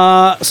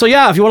 So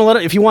yeah, if you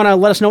want to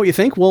let us know what you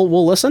think,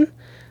 we'll listen.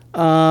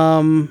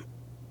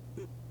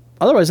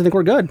 Otherwise, I think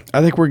we're good.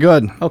 I think we're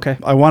good. Okay.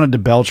 I wanted to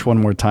belch one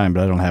more time,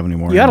 but I don't have any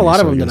more. You had a lot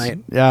of them tonight.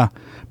 Yeah,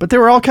 but they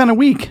were all kind of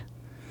weak.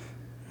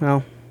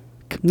 Well,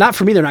 not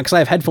for me. They're not, because I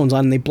have headphones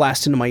on and they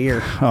blast into my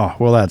ear. Oh,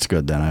 well, that's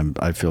good then.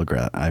 I feel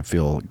glad. I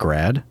feel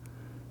glad.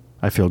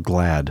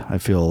 I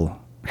feel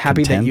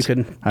happy content. that you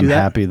could do I'm that.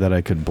 happy that I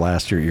could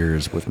blast your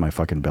ears with my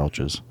fucking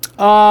belches.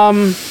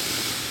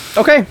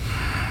 Okay.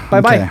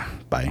 Bye-bye. Okay.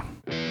 Bye.